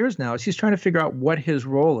couple of years now, is he's trying to figure out what his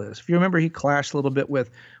role is. If you remember, he clashed a little bit with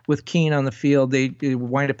Keane on the field. They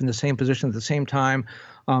wind up in the same position at the same time.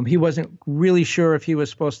 He wasn't really sure if he was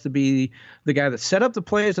supposed to be the guy that set up the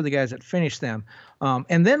plays or the guys that finished them.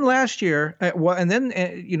 And then last year, that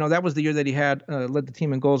was the year that he had led the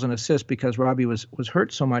team in goals and assists because Robbie was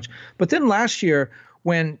hurt so much. But then last year,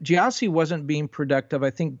 when Gyasi wasn't being productive, I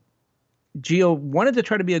think Gio wanted to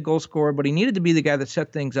try to be a goal scorer, but he needed to be the guy that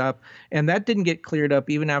set things up, and that didn't get cleared up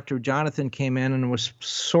even after Jonathan came in and was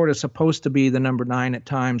sort of supposed to be the number 9 at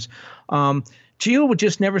times. Gio would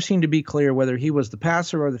just never seem to be clear whether he was the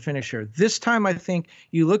passer or the finisher. This time, I think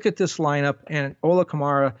you look at this lineup, and Ola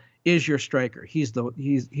Kamara is your striker. He's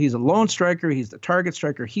a lone striker. He's the target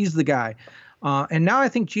striker. He's the guy. And now I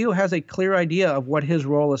think Gio has a clear idea of what his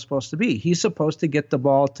role is supposed to be. He's supposed to get the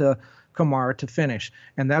ball to Kamara to finish,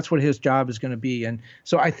 and that's what his job is going to be. And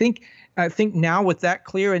so I think now with that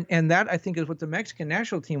clear, and that I think is what the Mexican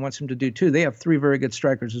national team wants him to do too. They have 3 very good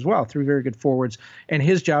strikers as well, 3 very good forwards, and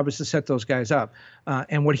his job is to set those guys up.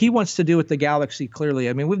 And what he wants to do with the Galaxy, clearly,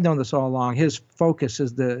 I mean, we've known this all along. His focus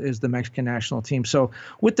is the Mexican national team. So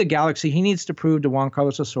with the Galaxy, he needs to prove to Juan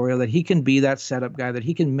Carlos Osorio that he can be that setup guy, that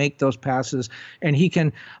he can make those passes, and he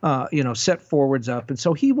can, set forwards up. And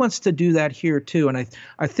so he wants to do that here too. And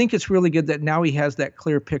I think it's really good that now he has that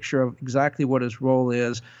clear picture of exactly what his role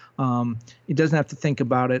is. He doesn't have to think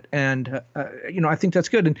about it, and I think that's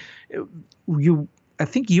good. And I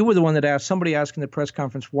think you were the one that somebody asked in the press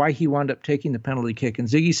conference why he wound up taking the penalty kick, and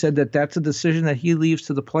Ziggy said that that's a decision that he leaves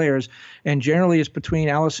to the players, and generally it's between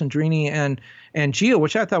Alessandrini and Gio,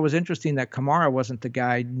 which I thought was interesting that Kamara wasn't the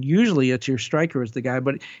guy. Usually it's your striker is the guy,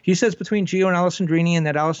 but he says between Gio and Alessandrini, and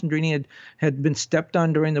that Alessandrini had been stepped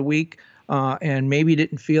on during the week. And maybe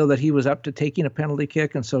didn't feel that he was up to taking a penalty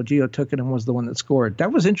kick, and so Gio took it and was the one that scored.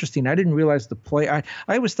 That was interesting. I didn't realize the play. I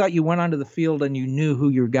always thought you went onto the field and you knew who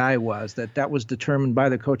your guy was, that was determined by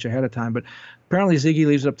the coach ahead of time. But apparently Ziggy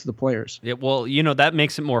leaves it up to the players. Yeah, well, that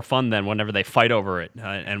makes it more fun then whenever they fight over it,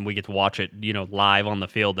 and we get to watch it, live on the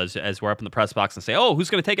field as we're up in the press box and say, oh, who's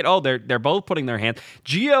going to take it? Oh, they're both putting their hands.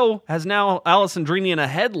 Gio has now Alessandrini in a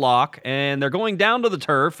headlock, and they're going down to the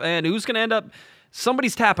turf, and who's going to end up?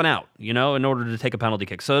 Somebody's tapping out, in order to take a penalty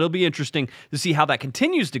kick. So it'll be interesting to see how that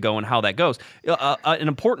continues to go and how that goes. An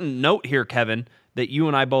important note here, Kevin, that you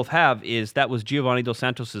and I both have is that was Giovanni Dos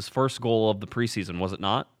Santos' first goal of the preseason, was it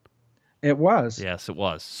not? It was. Yes, it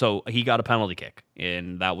was. So he got a penalty kick,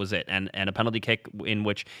 and that was it. And a penalty kick in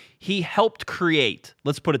which he helped create.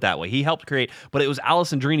 Let's put it that way. He helped create, but it was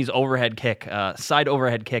Alessandrini's overhead kick, side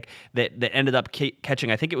overhead kick that ended up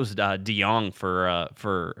catching. I think it was De Jong for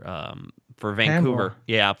Vancouver. Handball.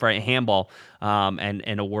 Yeah, for a handball,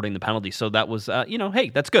 and awarding the penalty. So that was, hey,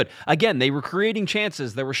 that's good. Again, they were creating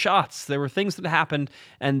chances. There were shots. There were things that happened,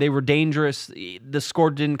 and they were dangerous. The score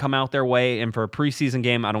didn't come out their way, and for a preseason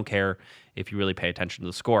game, I don't care if you really pay attention to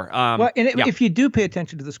the score. If you do pay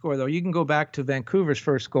attention to the score, though, you can go back to Vancouver's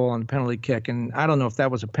first goal on the penalty kick, and I don't know if that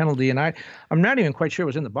was a penalty, and I'm not even quite sure it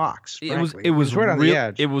was in the box. It was right on the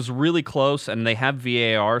edge. It was really close, and they have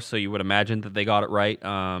VAR, so you would imagine that they got it right.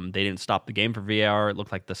 They didn't stop the game for VAR. It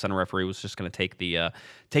looked like the center referee was just going to take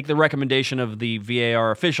the recommendation of the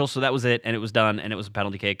VAR official, so that was it, and it was done, and it was a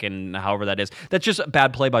penalty kick, and however that is. That's just a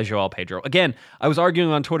bad play by João Pedro. Again, I was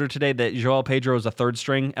arguing on Twitter today that João Pedro is a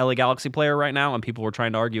third-string LA Galaxy player right now, and people were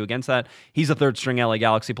trying to argue against that. He's a third-string LA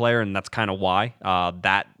Galaxy player, and that's kind of why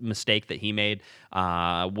that mistake that he made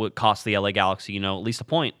would cost the LA Galaxy, at least a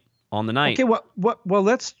point on the night. Okay, well,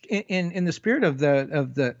 let's in the spirit of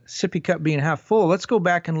the sippy cup being half full, let's go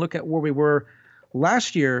back and look at where we were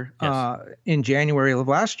last year, yes. In January of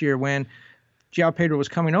last year when João Pedro was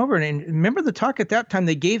coming over. And remember the talk at that time,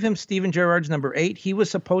 they gave him Steven Gerrard's number 8. He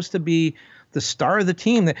was supposed to be the star of the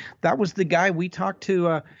team. That was the guy. We talked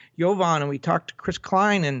to Jovan and we talked to Chris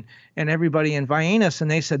Klein and everybody in Viennas,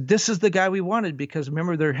 and they said, this is the guy we wanted, because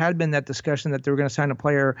remember there had been that discussion that they were going to sign a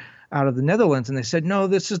player out of the Netherlands, and they said, no,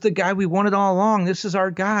 this is the guy we wanted all along. This is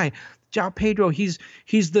our guy. João Pedro, he's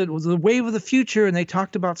the wave of the future, and they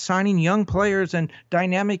talked about signing young players and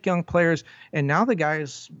dynamic young players, and now the guy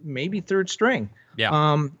is maybe third string,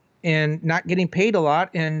 and not getting paid a lot,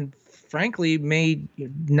 and frankly may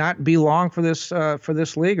not be long for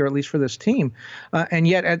this league, or at least for this team, and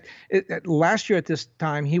yet last year at this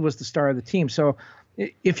time he was the star of the team. So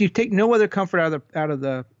if you take no other comfort out of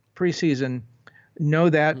the preseason, know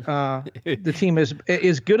that the team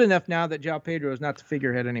is good enough now that João Pedro is not the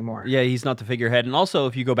figurehead anymore. Yeah, he's not the figurehead. And also,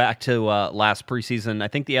 if you go back to last preseason, I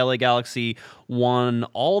think the LA Galaxy won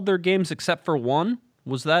all their games except for one.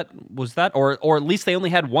 Was that, or at least they only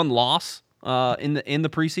had one loss in the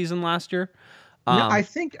preseason last year. No, I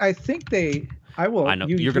think they. I will. I know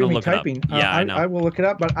you're going to look typing. it up. Yeah, I know. I will look it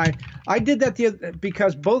up. But I did that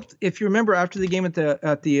because both. If you remember, after the game at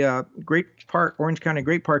the Great Park, Orange County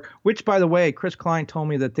Great Park, which by the way, Chris Klein told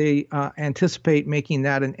me that they anticipate making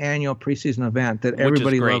that an annual preseason event. That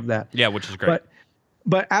everybody loved that. Yeah, which is great.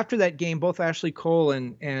 But after that game, both Ashley Cole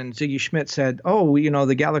and Ziggy Schmidt said, "Oh,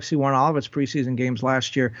 the Galaxy won all of its preseason games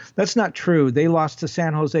last year." That's not true. They lost to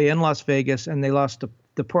San Jose in Las Vegas, and they lost to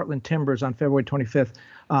the Portland Timbers on February 25th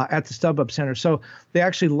at the StubHub Center. So they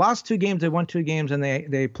actually lost 2 games. They won 2 games, and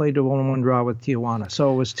they played a 1-1 draw with Tijuana.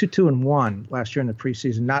 So it was 2-2-1 last year in the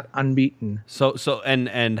preseason, not unbeaten. So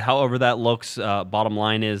and however that looks, bottom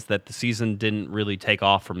line is that the season didn't really take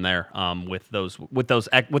off from there with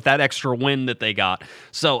that extra win that they got.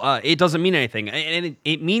 So it doesn't mean anything, and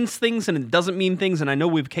it means things, and it doesn't mean things. And I know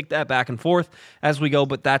we've kicked that back and forth as we go,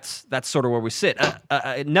 but that's sort of where we sit.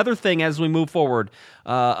 Another thing as we move forward.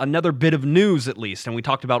 Another bit of news, at least, and we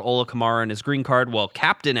talked about Ola Kamara and his green card. Well,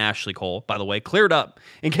 Captain Ashley Cole, by the way, cleared up.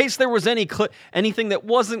 In case there was anything that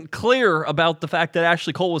wasn't clear about the fact that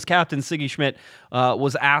Ashley Cole was captain, Siggy Schmidt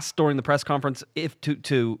was asked during the press conference if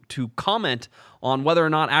to comment on whether or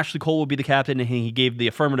not Ashley Cole would be the captain, and he gave the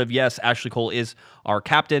affirmative yes. Ashley Cole is our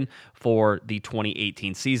captain for the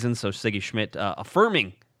 2018 season. So Siggy Schmidt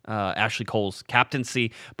affirming Ashley Cole's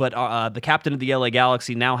captaincy, but the captain of the LA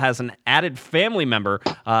Galaxy now has an added family member.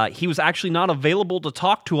 He was actually not available to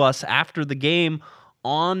talk to us after the game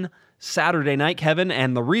on Saturday night, Kevin,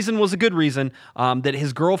 and the reason was a good reason, that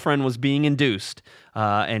his girlfriend was being induced,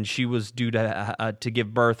 and she was due to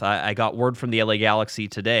give birth. I got word from the LA Galaxy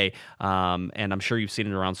today, and I'm sure you've seen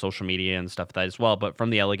it around social media and stuff like that as well, but from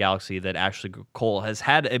the LA Galaxy that Ashley Cole has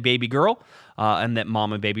had a baby girl, and that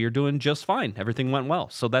mom and baby are doing just fine. Everything went well,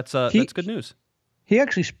 so that's good news. He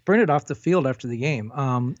actually sprinted off the field after the game.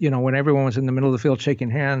 When everyone was in the middle of the field shaking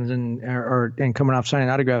hands and coming off signing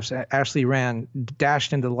autographs, Ashley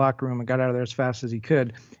dashed into the locker room and got out of there as fast as he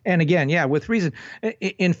could. And again, yeah, with reason.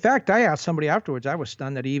 In fact, I asked somebody afterwards. I was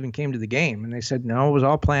stunned that he even came to the game, and they said no, it was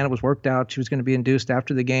all planned. It was worked out. She was going to be induced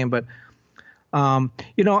after the game, but. I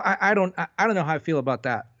don't know how I feel about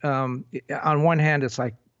that. On one hand, it's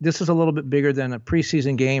like this is a little bit bigger than a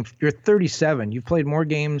preseason game. You're 37. You've played more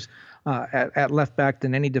games at left back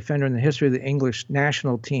than any defender in the history of the English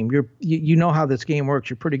national team. You know how this game works.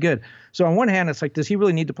 You're pretty good. So on one hand, it's like, does he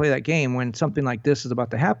really need to play that game when something like this is about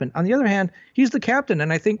to happen? On the other hand, he's the captain,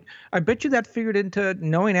 and I bet you that figured into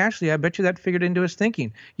knowing Ashley. I bet you that figured into his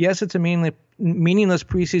thinking. Yes, it's a meaningless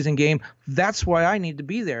preseason game. That's why I need to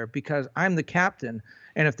be there, because I'm the captain.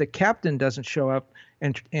 And if the captain doesn't show up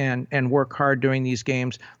and work hard during these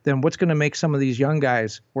games, then what's going to make some of these young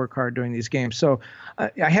guys work hard during these games? So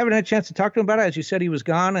I haven't had a chance to talk to him about it. As you said, he was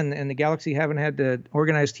gone, and the Galaxy haven't had to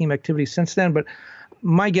organize team activities since then. But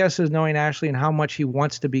my guess is, knowing Ashley and how much he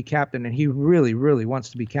wants to be captain, and he really, really wants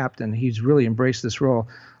to be captain. He's really embraced this role.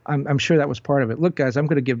 I'm sure that was part of it. Look, guys,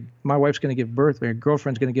 my wife's going to give birth. My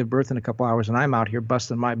girlfriend's going to give birth in a couple hours, and I'm out here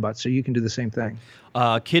busting my butt. So you can do the same thing.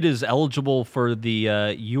 Kid is eligible for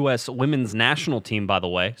the U.S. women's national team, by the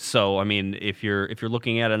way. So, I mean, if you're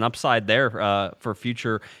looking at an upside there for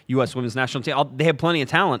future U.S. women's national team, they have plenty of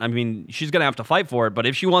talent. I mean, she's going to have to fight for it. But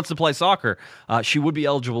if she wants to play soccer, she would be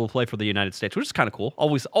eligible to play for the United States, which is kind of cool.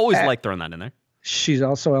 Always like throwing that in there. She's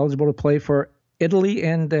also eligible to play for Italy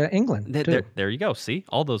and England. There you go. See,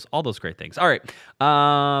 all those great things. All right.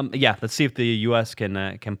 Let's see if the U.S.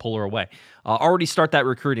 can pull her away. Already start that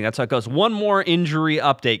recruiting. That's how it goes. One more injury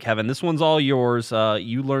update, Kevin. This one's all yours.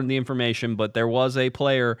 You learned the information, but there was a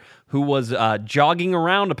player who was jogging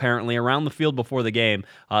around, apparently, around the field before the game.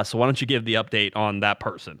 So why don't you give the update on that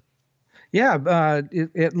person? Yeah,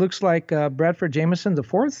 it looks like Bradford Jameson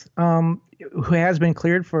IV, who has been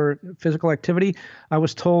cleared for physical activity. I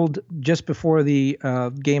was told just before the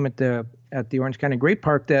game at the Orange County Great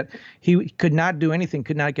Park that he could not do anything,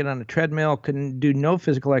 could not get on a treadmill, couldn't do no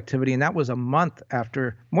physical activity, and that was more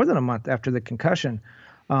than a month after the concussion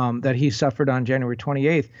that he suffered on January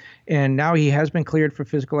 28th. And now he has been cleared for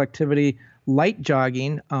physical activity, light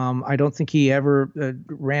jogging. I don't think he ever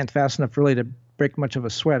ran fast enough really to break much of a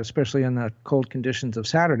sweat, especially in the cold conditions of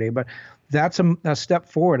Saturday. But that's a step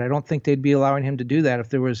forward. I don't think they'd be allowing him to do that if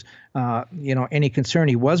there was, any concern.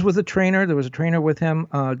 He was with a trainer. There was a trainer with him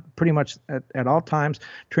pretty much at all times.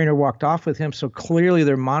 Trainer walked off with him, so clearly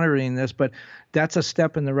they're monitoring this. But that's a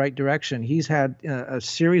step in the right direction. He's had a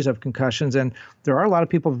series of concussions, and there are a lot of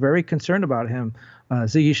people very concerned about him.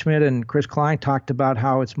 Ziggy Schmidt and Chris Klein talked about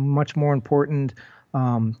how it's much more important,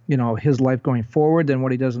 his life going forward than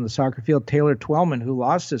what he does in the soccer field. Taylor Twellman, who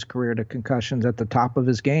lost his career to concussions at the top of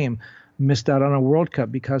his game, missed out on a World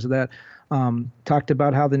Cup because of that. Talked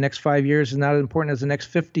about how the next 5 years is not as important as the next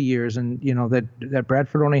 50 years, and that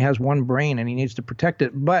Bradford only has one brain and he needs to protect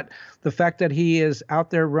it. But the fact that he is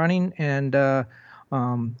out there running and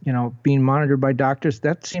being monitored by doctors,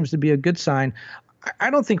 that seems to be a good sign.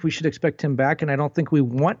 I don't think we should expect him back, and I don't think we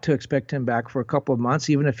want to expect him back for a couple of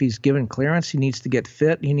months. Even if he's given clearance, he needs to get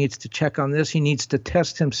fit. He needs to check on this. He needs to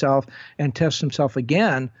test himself and test himself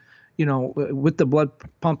again, with the blood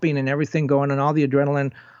pumping and everything going and all the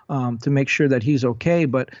adrenaline to make sure that he's okay.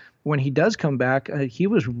 But when he does come back, he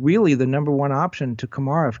was really the number one option to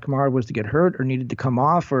Kamara. If Kamara was to get hurt or needed to come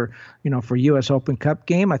off or, for U.S. Open Cup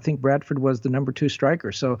game, I think Bradford was the number 2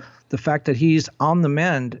 striker. So the fact that he's on the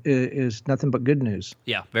mend is nothing but good news.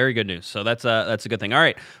 Yeah, very good news. So that's a good thing. All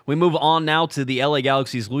right, we move on now to the LA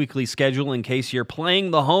Galaxy's weekly schedule in case you're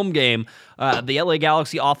playing the home game. The LA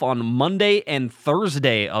Galaxy off on Monday and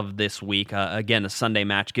Thursday of this week. Again, a Sunday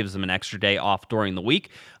match gives them an extra day off during the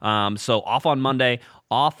week. So off on Monday,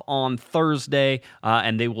 off on Thursday,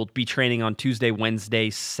 and they will be training on Tuesday, Wednesday,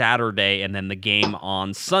 Saturday, and then the game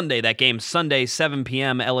on Sunday. That game Sunday, 7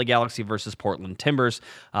 p.m., LA Galaxy versus Portland Timbers,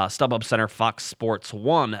 StubHub Center, Fox Sports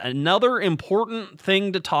 1. Another important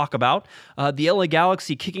thing to talk about, the LA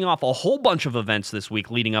Galaxy kicking off a whole bunch of events this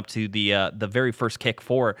week leading up to the very first kick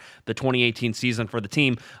for the 2018 season for the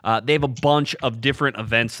team. They have a bunch of different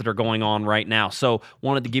events that are going on right now, so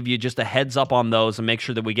wanted to give you just a heads up on those and make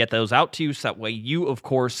sure that we get those out to you so that way you, of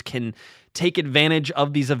course, can take advantage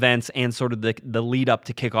of these events and sort of the lead up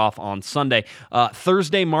to kickoff on Sunday.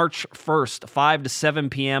 Thursday, March 1st, 5 to 7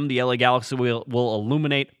 p.m., the LA Galaxy will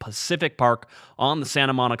illuminate Pacific Park on the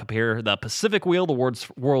Santa Monica Pier. The Pacific Wheel, the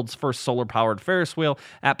world's first solar-powered Ferris wheel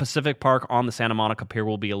at Pacific Park on the Santa Monica Pier,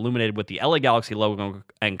 will be illuminated with the LA Galaxy logo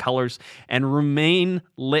and colors and remain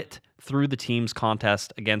lit through the team's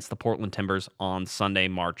contest against the Portland Timbers on Sunday,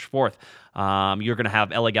 March 4th. You're going to have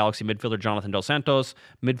LA Galaxy midfielder Jonathan Dos Santos,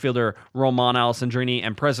 midfielder Roman Alessandrini,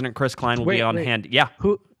 and President Chris Klein will be on hand. Yeah.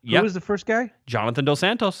 Who was the first guy? Jonathan Dos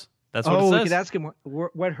Santos. That's what it says. We could ask him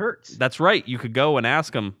what hurts. That's right. You could go and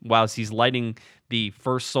ask him while he's lighting the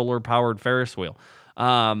first solar-powered Ferris wheel.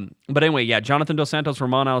 But anyway, yeah, Jonathan Dos Santos,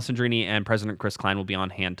 Roman Alessandrini, and President Chris Klein will be on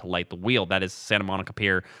hand to light the wheel. That is Santa Monica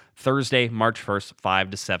Pier, Thursday, March 1st,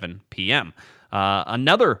 5 to 7 p.m.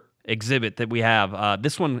 Another exhibit that we have,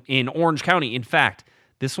 this one in Orange County. In fact,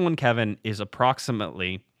 this one, Kevin, is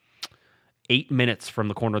approximately 8 minutes from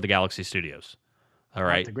the corner of the Galaxy Studios. All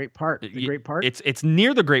right, the Great Park. The Great Park. It's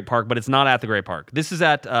near the Great Park, but it's not at the Great Park. This is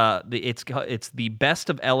at it's the Best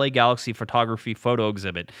of LA Galaxy Photography photo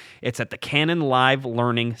exhibit. It's at the Canon Live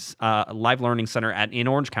Learning Center in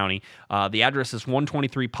Orange County. The address is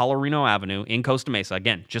 123 Paularino Avenue in Costa Mesa.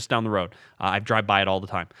 Again, just down the road. I drive by it all the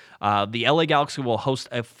time. The LA Galaxy will host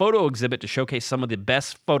a photo exhibit to showcase some of the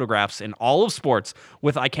best photographs in all of sports,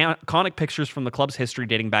 with iconic pictures from the club's history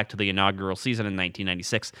dating back to the inaugural season in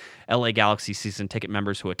 1996. LA Galaxy season ticket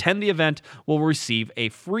members who attend the event will receive a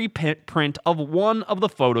free print of one of the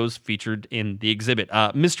photos featured in the exhibit.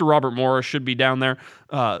 Mr. Robert Morris should be down there,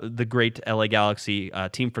 the great LA Galaxy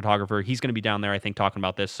team photographer. He's going to be down there, I think, talking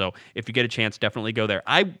about this. So if you get a chance, definitely go there.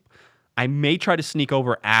 I may try to sneak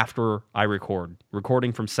over after I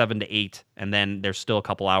recording from 7 to 8, and then there's still a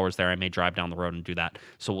couple hours there. I may drive down the road and do that.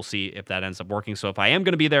 So we'll see if that ends up working. So if I am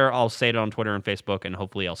going to be there, I'll say it on Twitter and Facebook, and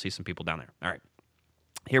hopefully I'll see some people down there. All right.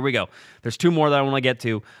 Here we go. There's two more that I want to get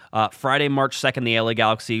to. Friday, March 2nd, the LA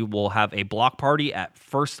Galaxy will have a block party at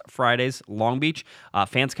First Fridays Long Beach.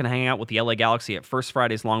 Fans can hang out with the LA Galaxy at First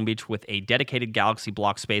Fridays Long Beach with a dedicated Galaxy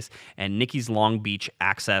block space and Nikki's Long Beach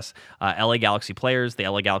access. LA Galaxy players, the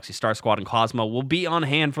LA Galaxy Star Squad, and Cosmo will be on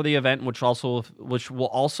hand for the event, which will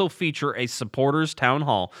also feature a supporters town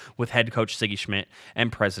hall with head coach Ziggy Schmidt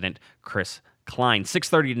and president Chris Klein.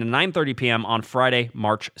 6:30 to 9:30 p.m. on Friday,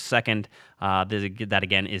 March 2nd. That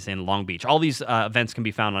again is in Long Beach. All these events can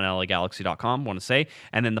be found on LAGalaxy.com, want to say.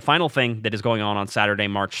 And then the final thing that is going on Saturday,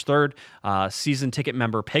 March 3rd, season ticket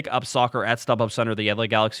member Pick-Up Soccer at StubHub Center. The LA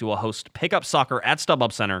Galaxy will host Pick-Up Soccer at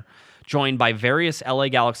StubHub Center, joined by various LA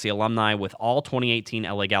Galaxy alumni, with all 2018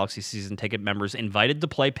 LA Galaxy season ticket members invited to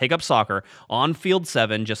play Pick-Up Soccer on Field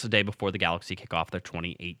 7 just a day before the Galaxy kick off their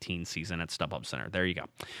 2018 season at StubHub Center. There you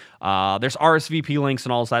go. There's RSVP links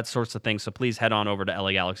and all that sorts of things, so please head on over to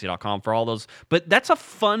LAGalaxy.com for all those. But that's a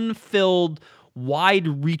fun-filled,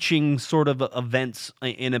 wide-reaching sort of events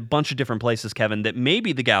in a bunch of different places, Kevin, that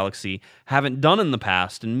maybe the Galaxy haven't done in the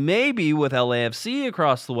past, and maybe with LAFC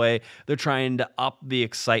across the way, they're trying to up the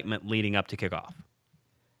excitement leading up to kickoff.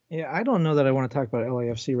 Yeah, I don't know that I want to talk about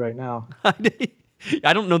LAFC right now.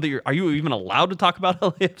 I don't know that are you even allowed to talk about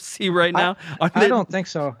LAFC right now? I don't think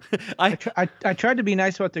so. I tried to be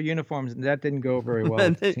nice about their uniforms, and that didn't go very well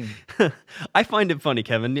with the team. I find it funny,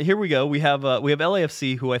 Kevin. Here we go. We have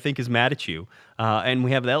LAFC, who I think is mad at you, and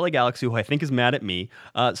we have the LA Galaxy, who I think is mad at me.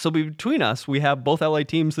 So between us, we have both LA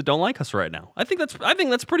teams that don't like us right now. I think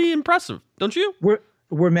that's pretty impressive, don't you?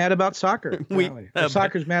 We're mad about soccer.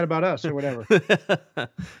 Soccer's mad about us, or whatever. Mad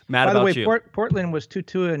By about the way, you. Portland was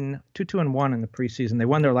 2-2 and 2-1 in the preseason. They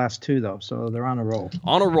won their last two though, so they're on a roll.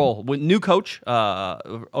 On a roll with new coach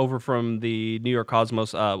over from the New York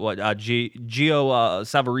Cosmos. Gio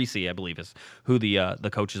Savarese, I believe, is who the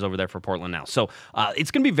coach is over there for Portland now. So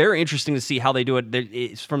it's going to be very interesting to see how they do it.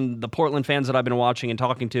 It's from the Portland fans that I've been watching and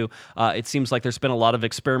talking to. It seems like there's been a lot of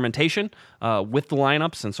experimentation with the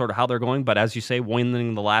lineups and sort of how they're going. But as you say, winning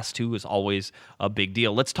the last two is always a big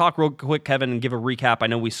deal. Let's talk real quick, Kevin, and give a recap. I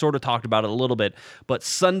know we sort of talked about it a little bit, but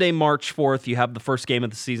Sunday, March 4th, you have the first game of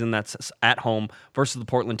the season. That's at home versus the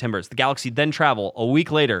Portland Timbers. The Galaxy then travel a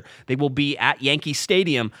week later. They will be at Yankee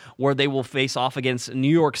Stadium, where they will face off against New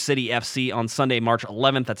York City FC on Sunday, March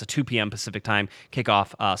 11th. That's a 2 p.m. Pacific time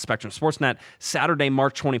kickoff, Spectrum Sportsnet. Saturday,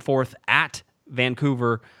 March 24th at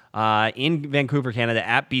Vancouver, in Vancouver, Canada,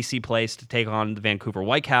 at BC Place to take on the Vancouver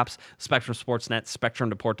Whitecaps. Spectrum Sportsnet,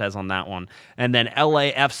 Spectrum Deportes on that one. And then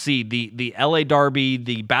LAFC, the LA Derby,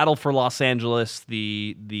 the battle for Los Angeles,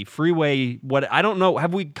 the freeway. What, I don't know.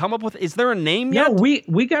 Have we come up with? Is there a name yet? No,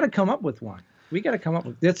 we got to come up with one. We got to come up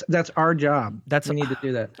with that's our job. We need to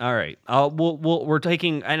do that. All right. We're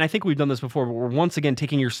taking, and I think we've done this before, but we're once again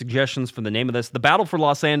taking your suggestions for the name of this. The Battle for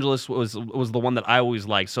Los Angeles was the one that I always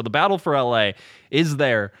liked. So the Battle for LA is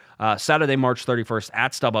there. Saturday, March 31st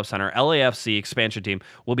at StubHub Center. LAFC expansion team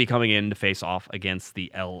will be coming in to face off against the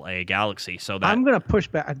LA Galaxy. So that I'm going to push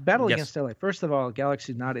back. Battle against LA. First of all,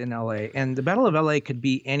 Galaxy's not in LA, and the Battle of LA could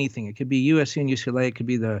be anything. It could be USC and UCLA. It could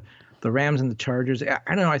be the Rams and the Chargers. I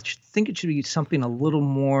don't know. I think it should be something a little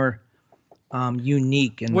more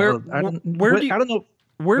unique. And where I don't know.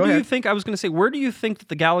 Where do you think? I was going to say, where do you think that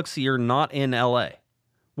the Galaxy are not in LA?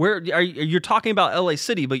 Where are you're talking about LA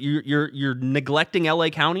City, but you're neglecting LA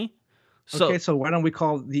County? So why don't we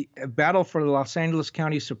call the Battle for the Los Angeles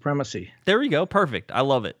County Supremacy? There you go. Perfect. I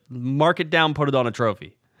love it. Mark it down. Put it on a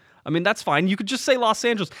trophy. I mean, that's fine. You could just say Los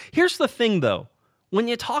Angeles. Here's the thing, though. When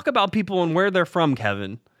you talk about people and where they're from,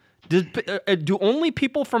 Kevin, do only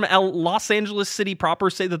people from Los Angeles City proper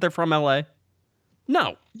say that they're from LA?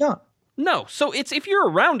 No. No. So it's if you're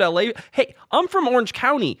around LA, hey, I'm from Orange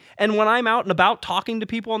County, and when I'm out and about talking to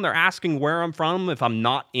people and they're asking where I'm from, if I'm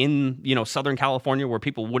not in, Southern California where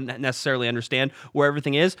people wouldn't necessarily understand where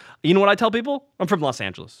everything is, you know what I tell people? I'm from Los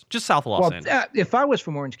Angeles, just south of Los Angeles. If I was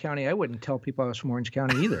from Orange County, I wouldn't tell people I was from Orange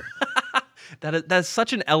County either. That's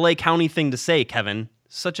such an LA County thing to say, Kevin.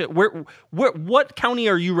 What county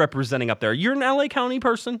are you representing up there? You're an LA County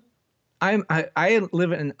person? I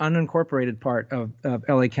live in an unincorporated part of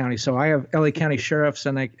LA County, so I have LA County sheriffs,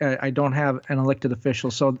 and I don't have an elected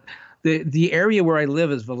official. So the area where I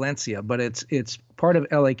live is Valencia, but it's part of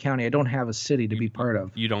LA County. I don't have a city to be part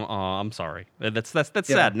of. You don't? Oh, I'm sorry. That's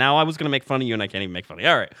sad. Now I was going to make fun of you, and I can't even make fun of you.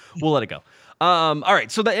 All right, we'll let it go. All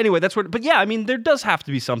right. So anyway, that's what. But yeah, I mean, there does have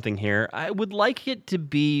to be something here. I would like it to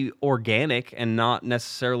be organic and not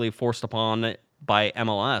necessarily forced upon by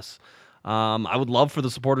MLS. I would love for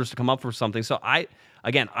the supporters to come up for something. So I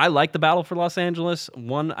like the Battle for Los Angeles.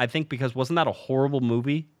 One, I think because wasn't that a horrible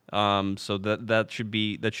movie? So that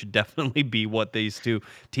should definitely be what these two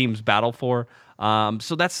teams battle for.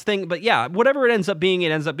 So that's the thing. But yeah, whatever it ends up being,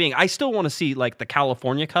 it ends up being. I still want to see like the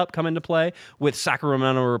California Cup come into play with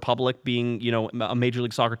Sacramento Republic being, a Major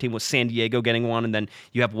League Soccer team, with San Diego getting one, and then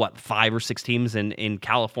you have 5 or 6 teams in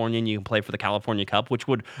California, and you can play for the California Cup, which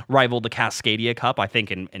would rival the Cascadia Cup, I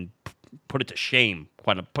think, and put it to shame.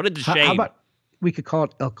 Put it to shame. How about we could call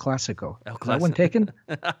it El Clasico? Is that one taken?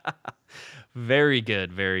 Very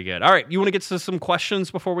good, very good. All right, you want to get to some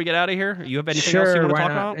questions before we get out of here? You have anything else you Sure, want to why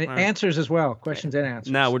talk not? about? Answers as well, questions and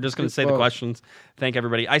answers. No, we're just going to say the questions. Thank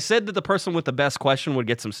everybody. I said that the person with the best question would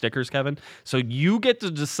get some stickers, Kevin. So you get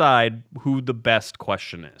to decide who the best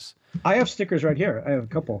question is. I have stickers right here. I have a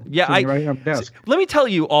couple. Yeah, right here on the desk. Let me tell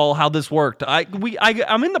you all how this worked.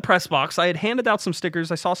 I'm in the press box. I had handed out some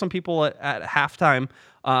stickers. I saw some people at halftime.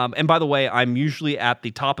 And by the way, I'm usually at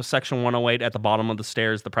the top of section 108 at the bottom of the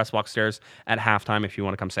stairs, the press box stairs at halftime. If you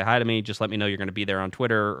want to come say hi to me, just let me know you're going to be there on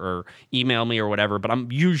Twitter or email me or whatever. But I'm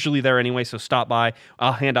usually there anyway, so stop by.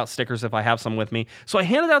 I'll hand out stickers if I have some with me. So I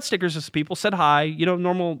handed out stickers to people, said hi,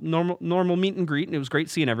 normal meet and greet, and it was great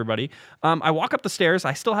seeing everybody. I walk up the stairs.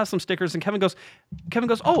 I still have some stickers, and Kevin goes,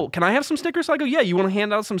 oh, can I have some stickers? So I go, yeah, you want to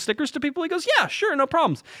hand out some stickers to people? He goes, yeah, sure, no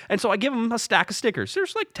problems. And so I give him a stack of stickers.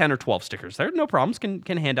 There's like 10 or 12 stickers there, no problems.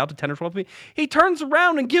 Can hand out to 10 or 12 people. He turns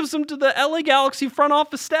around and gives them to the LA Galaxy front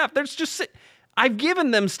office staff. There's just I've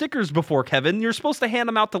given them stickers before, Kevin. You're supposed to hand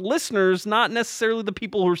them out to listeners, not necessarily the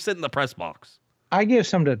people who are sitting in the press box. I give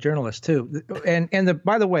some to journalists too. And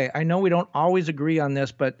by the way, I know we don't always agree on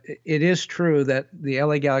this, but it is true that the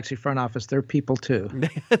LA Galaxy front office, they're people too.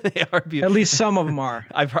 They are beautiful. At least some of them are.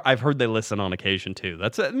 I've heard they listen on occasion too.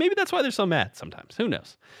 Maybe that's why they're so mad sometimes. Who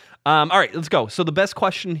knows? All right, let's go. So the best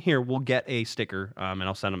question here will get a sticker, and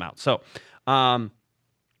I'll send them out. So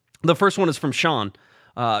the first one is from Sean.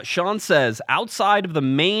 Sean says, outside of the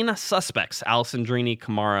main suspects, Alessandrini,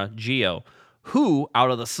 Kamara, Gio, who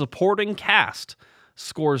out of the supporting cast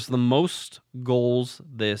scores the most goals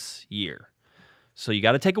this year? So you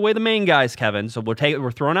got to take away the main guys, Kevin. So we're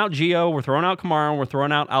throwing out Gio, we're throwing out Kamara, and we're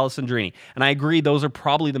throwing out Alessandrini. And I agree, those are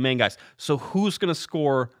probably the main guys. So who's going to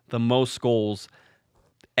score the most goals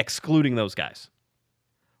excluding those guys?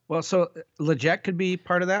 Well, so Lletget could be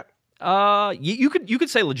part of that. You could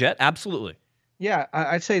say Lletget, absolutely. Yeah,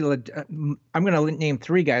 I'd say I'm going to name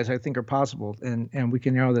three guys I think are possible, and we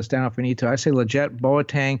can narrow this down if we need to. I say Lletget,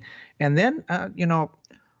 Boateng, and then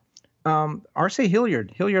Arce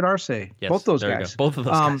Hilliard Arce. Yes, both those guys. Both of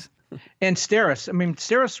those guys. And Steris. I mean,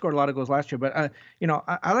 Steris scored a lot of goals last year, but I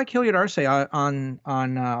like Hilliard Arce on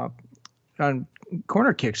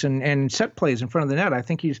corner kicks and set plays in front of the net. I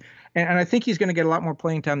think he's going to get a lot more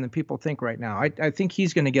playing time than people think right now. I think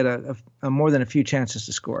he's going to get a more than a few chances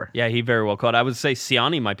to score. Yeah, he very well could. I would say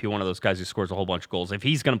Siani might be one of those guys who scores a whole bunch of goals if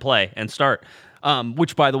he's going to play and start.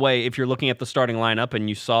 Which, by the way, if you're looking at the starting lineup and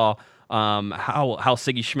you saw how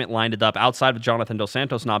Siggy Schmidt lined it up outside of Jonathan Dos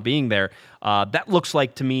Santos not being there, that looks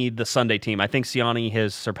like to me the Sunday team. I think Siani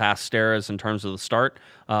has surpassed Steres in terms of the start,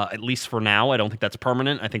 at least for now. I don't think that's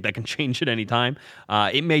permanent. I think that can change at any time.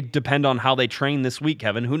 It may depend on how they train this week,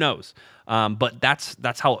 Kevin. Who knows? But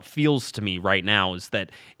that's how it feels to me right now, is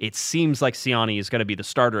that it seems like Siani is going to be the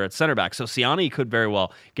starter at center back. So Siani could very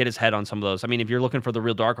well get his head on some of those. I mean, if you're looking for the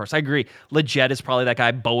real dark horse, I agree. Lletget is probably that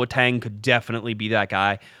guy. Boateng could definitely be that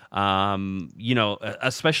guy.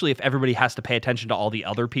 Especially if everybody has to pay attention to all the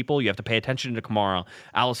other people. You have to pay attention to Kamara,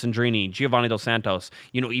 Alessandrini, Giovanni Dos Santos,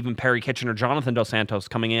 even Perry Kitchener, Jonathan Dos Santos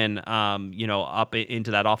coming in, up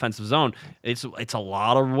into that offensive zone. It's a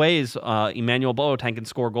lot of ways Emmanuel Boateng can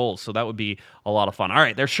score goals, so that would be a lot of fun. All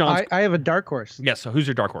right, there's Sean. I have a dark horse. Yes, so who's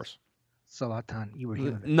your dark horse? Zlatan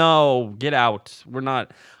Ibrahimovic. No, get out. We're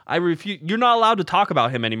not. I refuse. You're not allowed to talk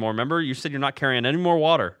about him anymore. Remember, you said you're not carrying any more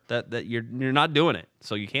water. That you're not doing it,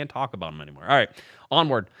 so you can't talk about him anymore. All right,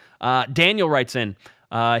 onward. Daniel writes in.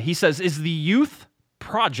 He says, "Is the youth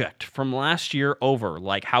project from last year over?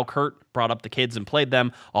 Like how Kurt brought up the kids and played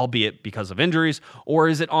them, albeit because of injuries, or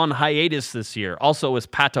is it on hiatus this year? Also, is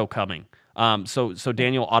Pato coming?" So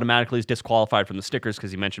Daniel automatically is disqualified from the stickers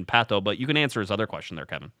because he mentioned Pato, but you can answer his other question there,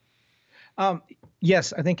 Kevin.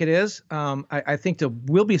 Yes, I think it is. I think there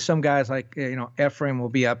will be some guys like, Ephraim will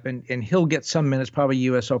be up and he'll get some minutes, probably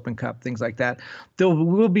U.S. Open Cup, things like that. There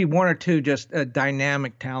will be one or two just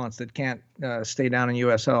dynamic talents that can't stay down in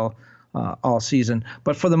USL all season.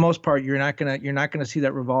 But for the most part, you're not gonna see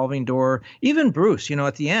that revolving door. Even Bruce,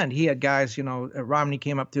 at the end, he had guys. Romney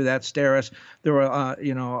came up through that. Steris. There were,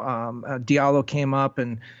 Diallo came up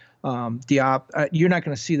and. Diop, you're not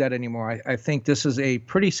going to see that anymore. I think this is a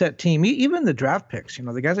pretty set team. Even the draft picks,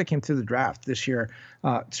 the guys that came through the draft this year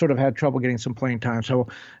sort of had trouble getting some playing time. So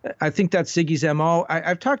I think that's Ziggy's MO.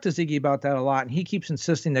 I've talked to Ziggy about that a lot, and he keeps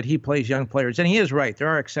insisting that he plays young players. And he is right. There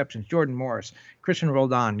are exceptions. Jordan Morris, Christian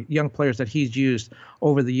Roldan, young players that he's used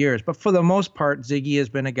over the years. But for the most part, Ziggy has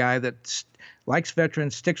been a guy that likes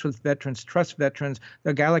veterans, sticks with veterans, trusts veterans.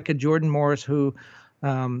 A guy like a Jordan Morris who –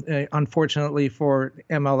 unfortunately for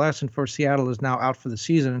MLS and for Seattle, is now out for the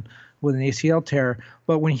season with an ACL tear.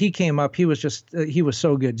 But when he came up, he was he was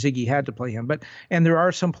so good. Ziggy had to play him. And there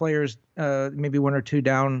are some players, maybe one or two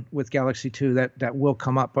down with Galaxy 2 that will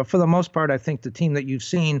come up. But for the most part, I think the team that you've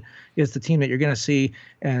seen is the team that you're going to see.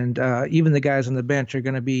 And even the guys on the bench are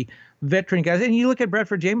going to be veteran guys. And you look at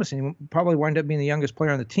Bradford Jamison, he probably wind up being the youngest player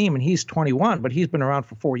on the team, and he's 21, but he's been around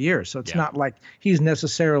for 4 years. So it's not like he's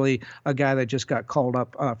necessarily a guy that just got called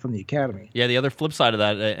up from the academy. Yeah, the other flip side of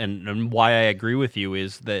that, and why I agree with you,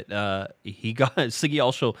 is that Siggy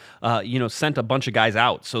also, sent a bunch of guys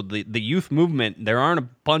out. So the youth movement, there aren't a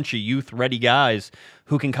bunch of youth-ready guys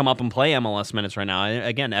who can come up and play MLS minutes right now.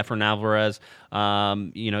 Again, Efren Alvarez,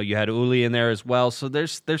 you had Uli in there as well. So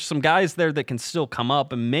there's some guys there that can still come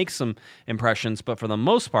up and make some impressions. But for the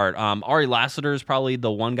most part, Ari Lassiter is probably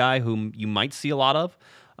the one guy whom you might see a lot of,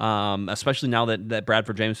 especially now that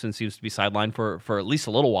Bradford Jamison seems to be sidelined for at least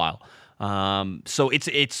a little while. So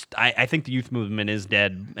I think the youth movement is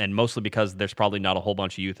dead, and mostly because there's probably not a whole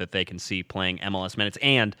bunch of youth that they can see playing MLS minutes,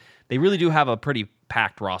 and they really do have a pretty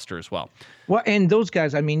packed roster as well. Well, and those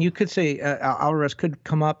guys, I mean, you could say Alvarez could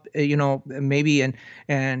come up, maybe,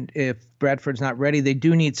 and if Bradford's not ready, they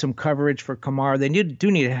do need some coverage for Kamar. They do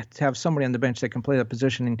need to have somebody on the bench that can play that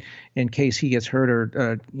position in case he gets hurt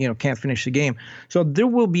or can't finish the game. So there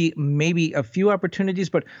will be maybe a few opportunities,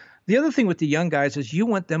 but the other thing with the young guys is you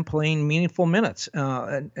want them playing meaningful minutes,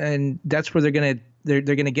 and that's where they're going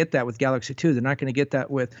to get that with Galaxy 2. They're not going to get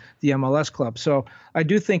that with the MLS club. So I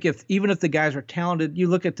do think even if the guys are talented, you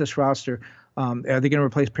look at this roster. Are they going to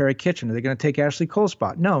replace Perry Kitchen? Are they going to take Ashley Cole's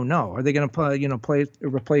spot? No. Are they going to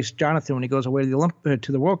replace Jonathan when he goes away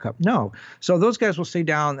to the World Cup? No. So those guys will stay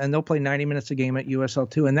down and they'll play 90 minutes a game at USL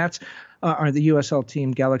 2, and that's the USL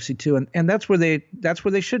team Galaxy 2, and that's where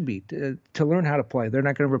they should be to learn how to play. They're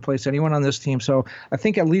not going to replace anyone on this team. So I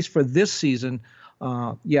think at least for this season,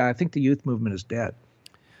 I think the youth movement is dead.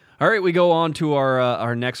 All right, we go on to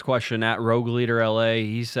our next question at Rogue Leader LA.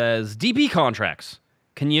 He says, DP contracts.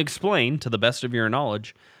 Can you explain, to the best of your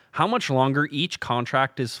knowledge, how much longer each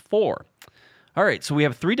contract is for? All right, so we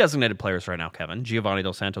have 3 designated players right now, Kevin: Giovanni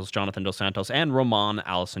Dos Santos, Jonathan Dos Santos, and Roman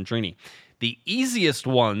Alessandrini. The easiest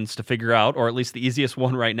ones to figure out, or at least the easiest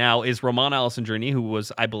one right now, is Roman Alessandrini, who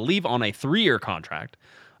was, I believe, on a 3-year contract.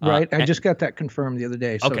 Right, I just got that confirmed the other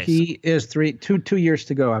day. So he is 2 years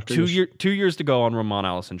to go after this. 2 years to go on Roman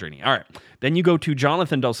Alessandrini. All right, then you go to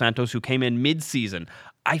Jonathan Dos Santos, who came in mid-season.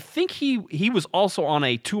 I think he was also on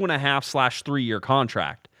a 2.5/3 year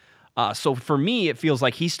contract. So for me, it feels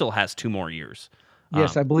like he still has 2 more years.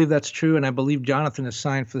 Yes, I believe that's true, and I believe Jonathan is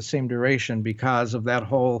signed for the same duration because of that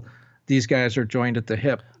whole these guys are joined at the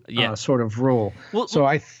hip sort of rule. Well, so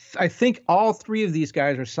I think all 3 of these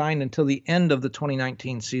guys are signed until the end of the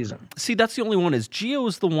 2019 season. See, that's the only one. Is Gio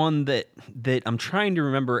is the one that I'm trying to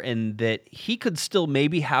remember, and that he could still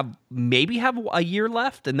maybe have a year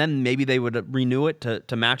left, and then maybe they would renew it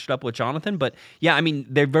to match it up with Jonathan. But yeah, I mean,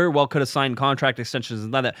 they very well could have signed contract extensions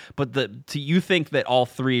and that. But you think that all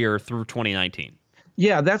 3 are through 2019?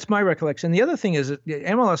 Yeah, that's my recollection. The other thing is that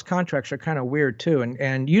MLS contracts are kind of weird too,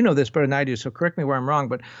 and you know this better than I do, so correct me where I'm wrong,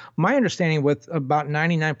 but my understanding with about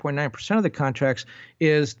 99.9% of the contracts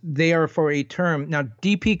is they are for a term. Now,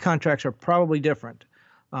 DP contracts are probably different.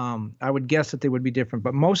 I would guess that they would be different,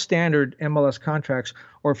 but most standard MLS contracts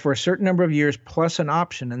are for a certain number of years plus an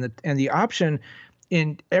option, and the option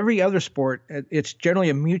in every other sport, it's generally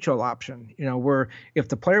a mutual option, where if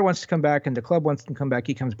the player wants to come back and the club wants to come back,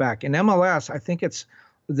 he comes back. In MLS, I think it's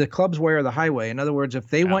the club's way or the highway. In other words, if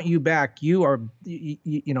they want you back, you have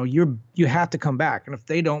to come back. And if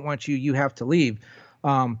they don't want you, you have to leave.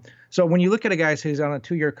 So when you look at a guy who's on a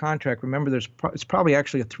 2-year contract, remember it's probably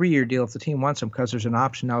actually a 3-year deal if the team wants him, because there's an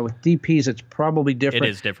option. Now with DPs, it's probably different. It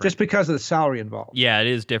is different. Just because of the salary involved. Yeah, it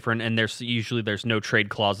is different, and there's no trade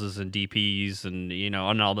clauses in DPs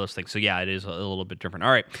and all those things. So yeah, it is a little bit different.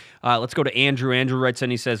 All right, let's go to Andrew. Andrew writes in,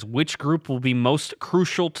 he says, which group will be most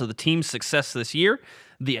crucial to the team's success this year?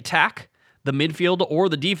 The attack, the midfield, or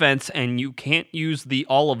the defense? And you can't use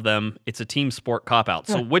all of them. It's a team sport cop-out.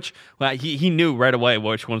 So he knew right away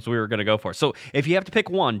which ones we were going to go for. So if you have to pick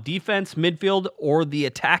one, defense, midfield, or the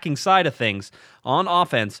attacking side of things on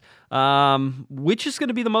offense, which is going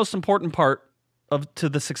to be the most important part to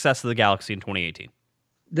the success of the Galaxy in 2018?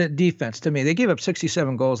 The defense, to me. They gave up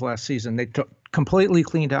 67 goals last season. They completely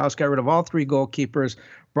cleaned house, got rid of all 3 goalkeepers,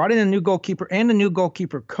 brought in a new goalkeeper and a new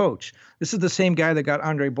goalkeeper coach. This is the same guy that got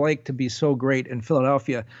Andre Blake to be so great in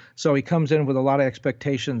Philadelphia. So he comes in with a lot of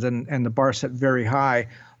expectations and the bar set very high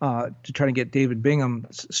to try to get David Bingham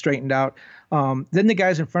straightened out. Then the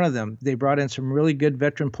guys in front of them, they brought in some really good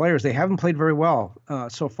veteran players. They haven't played very well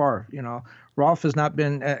so far. Rolf has not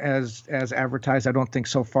been as advertised, I don't think,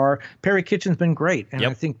 so far. Perry Kitchen's been great, and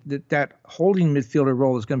I think that holding midfielder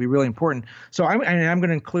role is going to be really important. So I'm going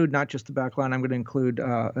to include not just the back line, I'm going to include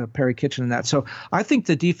Perry Kitchen in that. So I think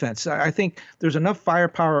the defense, I think there's enough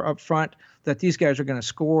firepower up front that these guys are going to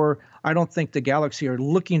score. I don't think the Galaxy are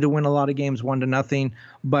looking to win a lot of games 1-0,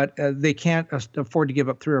 but they can't afford to give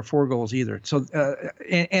up 3 or 4 goals either. So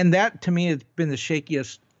and that to me has been the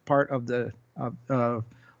shakiest part of the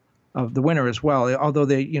winner as well. Although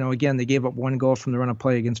they, again, they gave up 1 goal from the run of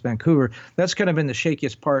play against Vancouver. That's kind of been the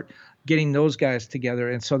shakiest part, getting those guys together.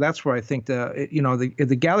 And so that's where I think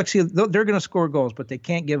the Galaxy, they're going to score goals, but they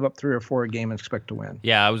can't give up 3 or 4 a game and expect to win.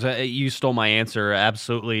 Yeah, you stole my answer.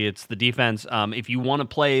 Absolutely, it's the defense. If you want to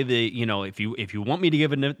play if you want me to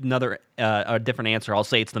give another a different answer, I'll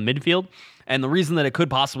say it's the midfield. And the reason that it could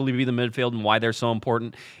possibly be the midfield and why they're so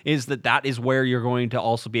important is that is where you're going to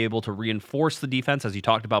also be able to reinforce the defense, as you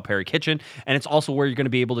talked about Perry Kitchen, and it's also where you're going to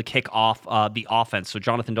be able to kick off the offense. So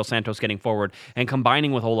Jonathan Dos Santos getting forward and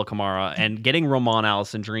combining with Ola Kamara and getting Roman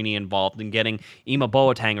Alessandrini involved and getting Ima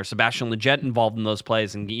Boateng or Sebastian Lletget involved in those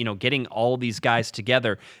plays and getting all these guys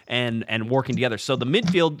together and working together. So the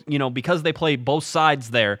midfield, because they play both sides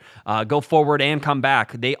there, go forward and come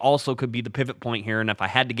back, they also could be the pivot point here. And if I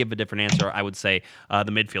had to give a different answer, I would say the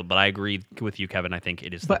midfield, but I agree with you, Kevin. I think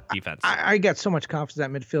it is the defense. I got so much confidence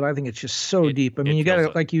in that midfield. I think it's just so deep. I mean, you got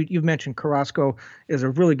to, like you've mentioned, Carrasco is a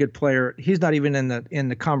really good player. He's not even in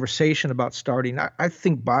the conversation about starting. I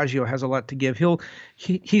think Baggio has a lot to give.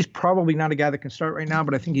 He's probably not a guy that can start right now,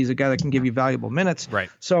 but I think he's a guy that can give you valuable minutes. Right.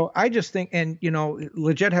 So I just think, and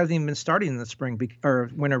Lletget hasn't even been starting in the spring or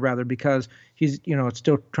winter rather, because he's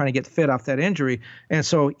still trying to get fit off that injury, and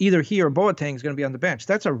so either he or Boateng is going to be on the bench.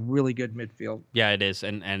 That's a really good midfield. Yeah, it is,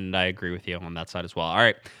 and I agree with you on that side as well. All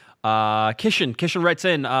right, Kishan writes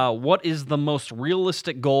in, what is the most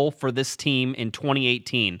realistic goal for this team in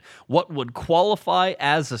 2018? What would qualify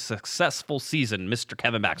as a successful season, Mr.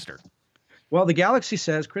 Kevin Baxter? Well, the Galaxy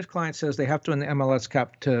says, Chris Klein says they have to win the MLS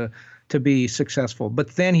Cup to be successful.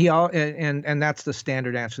 But then and that's the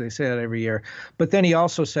standard answer. They say that every year. But then he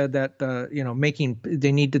also said that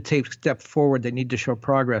they need to take a step forward. They need to show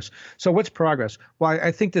progress. So what's progress? Well,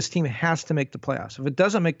 I think this team has to make the playoffs. If it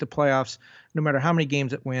doesn't make the playoffs, no matter how many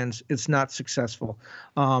games it wins, it's not successful.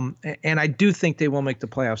 And I do think they will make the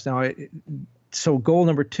playoffs. Now, so goal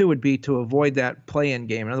number 2 would be to avoid that play-in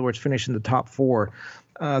game. In other words, finish in the top 4.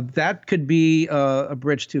 That could be a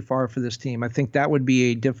bridge too far for this team. I think that would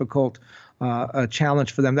be a difficult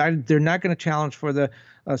challenge for them. They're not going to challenge for the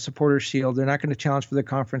Supporters' Shield. They're not going to challenge for the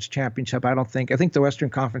conference championship, I don't think. I think the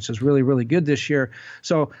Western Conference is really, really good this year.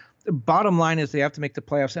 So the bottom line is they have to make the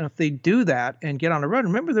playoffs. And if they do that and get on a run,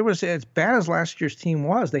 remember there was, as bad as last year's team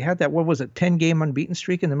was, they had that, 10-game unbeaten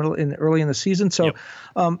streak early in the season. So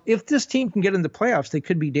if this team can get in the playoffs, they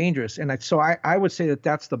could be dangerous. And I would say that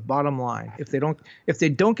that's the bottom line. If they don't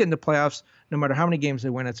get in the playoffs, no matter how many games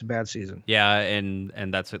they win, it's a bad season. Yeah,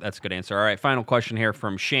 and that's a good answer. All right, final question here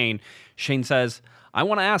from Shane. Shane says, I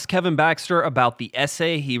want to ask Kevin Baxter about the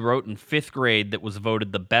essay he wrote in 5th grade that was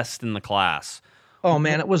voted the best in the class. Oh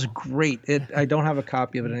man, it was great. I don't have a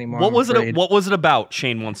copy of it anymore. What was it about?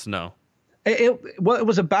 Shane wants to know. It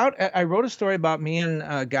was about. I wrote a story about me and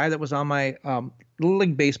a guy that was on my Little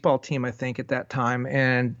League baseball team, I think, at that time,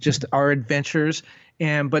 and just our adventures.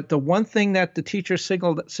 But the one thing that the teacher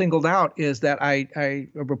singled out is that I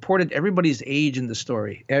reported everybody's age in the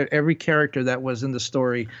story. Every character that was in the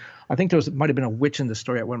story. I think might have been a witch in the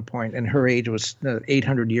story at one point, and her age was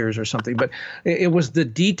 800 years or something. But it was the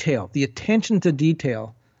detail, the attention to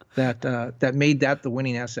detail that made that the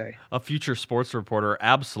winning essay. A future sports reporter,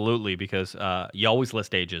 absolutely, because you always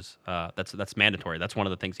list ages. That's mandatory. That's one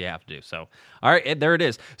of the things you have to do. So, all right, there it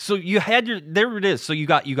is. So there it is. So you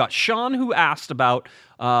got Sean, who asked about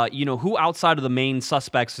who outside of the main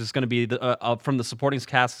suspects is going to be from the supporting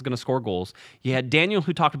cast is going to score goals. You had Daniel,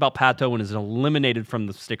 who talked about Pato and is eliminated from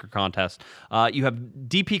the sticker contest. You have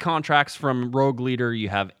DP contracts from Rogue Leader. You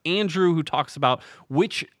have Andrew, who talks about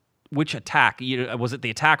which attack, was it the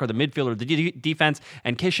attack or the midfield or the defense?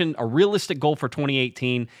 And Kishan, a realistic goal for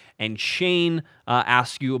 2018. And Shane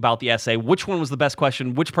asked you about the essay. Which one was the best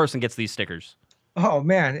question? Which person gets these stickers? Oh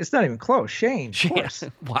man, it's not even close. Shane, of course.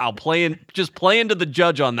 Wow, playing to the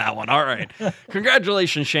judge on that one. All right.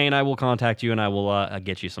 Congratulations, Shane. I will contact you and I will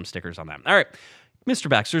get you some stickers on that. All right. Mr.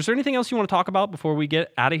 Baxter, is there anything else you want to talk about before we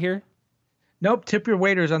get out of here? Nope. Tip your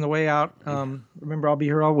waiters on the way out. Remember, I'll be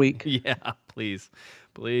here all week. Yeah, please.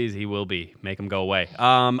 Please, he will be. Make him go away.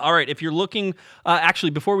 All right, if you're looking... actually,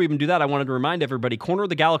 before we even do that, I wanted to remind everybody, Corner of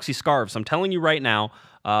the Galaxy scarves. I'm telling you right now,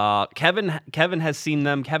 Kevin has seen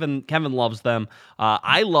them. Kevin loves them.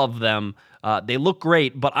 I love them. They look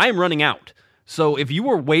great, but I'm running out. So if you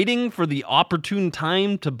were waiting for the opportune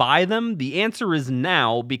time to buy them, the answer is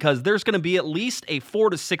now, because there's going to be at least a 4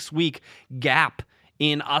 to 6 week gap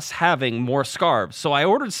in us having more scarves. So I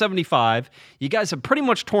ordered 75. You guys have pretty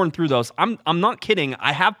much torn through those. I'm not kidding.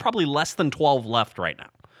 I have probably less than 12 left right now,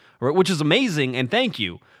 which is amazing, and thank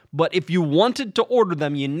you. But if you wanted to order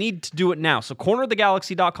them, you need to do it now. So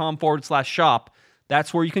cornerofthegalaxy.com/shop.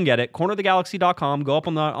 That's where you can get it. Cornerofthegalaxy.com. Go up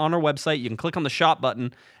on our website. You can click on the shop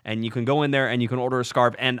button, and you can go in there and you can order a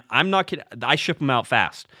scarf. And I'm not kidding. I ship them out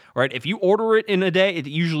fast. Right? If you order it in a day, it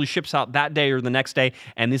usually ships out that day or the next day.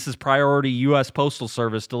 And this is priority U.S. Postal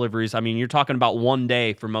Service deliveries. I mean, you're talking about 1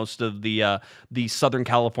 day for most of the Southern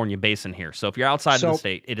California basin here. So if you're outside of the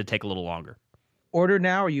state, it'd take a little longer. Order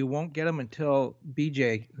now, or you won't get them until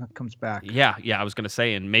BJ comes back. Yeah, I was going to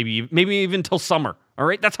say, and maybe even till summer. All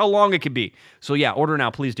right, that's how long it could be. So yeah, order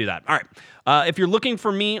now. Please do that. All right. If you're looking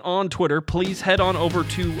for me on Twitter, please head on over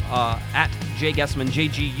to @JGuessman,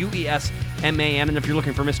 JGUESMAN. And if you're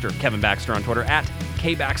looking for Mr. Kevin Baxter on Twitter,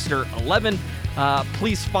 @KBaxter11.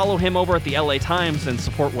 Please follow him over at the LA Times and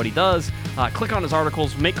support what he does. Click on his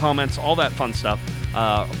articles, make comments, all that fun stuff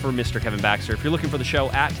for Mr. Kevin Baxter. If you're looking for the show,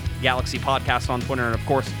 @Galaxy Podcast on Twitter, and of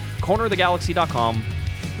course, cornerofthegalaxy.com.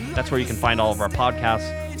 That's where you can find all of our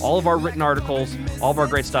podcasts, all of our written articles, all of our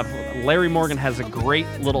great stuff. Larry Morgan has a great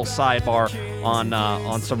little sidebar on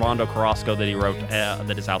Servando Carrasco that he wrote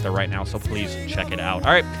that is out there right now, so please check it out.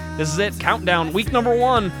 All right, this is it. Countdown, week number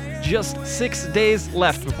 1. Just 6 days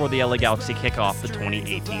left before the LA Galaxy kick off the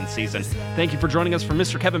 2018 season. Thank you for joining us. For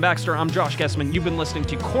Mr. Kevin Baxter, I'm Josh Guessman. You've been listening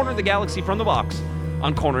to Corner of the Galaxy from the Box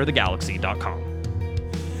on cornerofthegalaxy.com.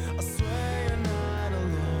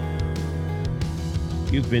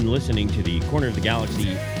 You've been listening to the Corner of the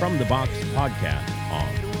Galaxy from the Box podcast on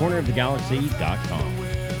cornerofthegalaxy.com.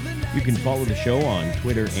 You can follow the show on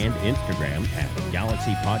Twitter and Instagram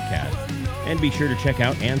 @Galaxy Podcast. And be sure to check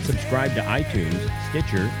out and subscribe to iTunes,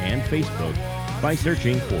 Stitcher, and Facebook by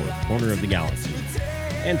searching for Corner of the Galaxy.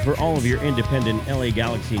 And for all of your independent LA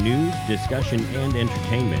Galaxy news, discussion, and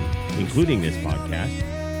entertainment, including this podcast,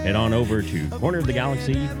 head on over to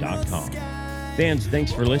cornerofthegalaxy.com. Fans,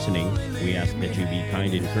 thanks for listening. We ask that you be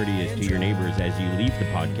kind and courteous to your neighbors as you leave the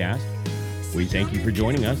podcast. We thank you for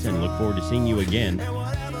joining us and look forward to seeing you again.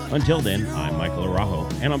 Until then, I'm Michael Araujo,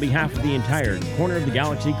 and on behalf of the entire Corner of the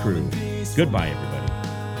Galaxy crew, goodbye, everybody.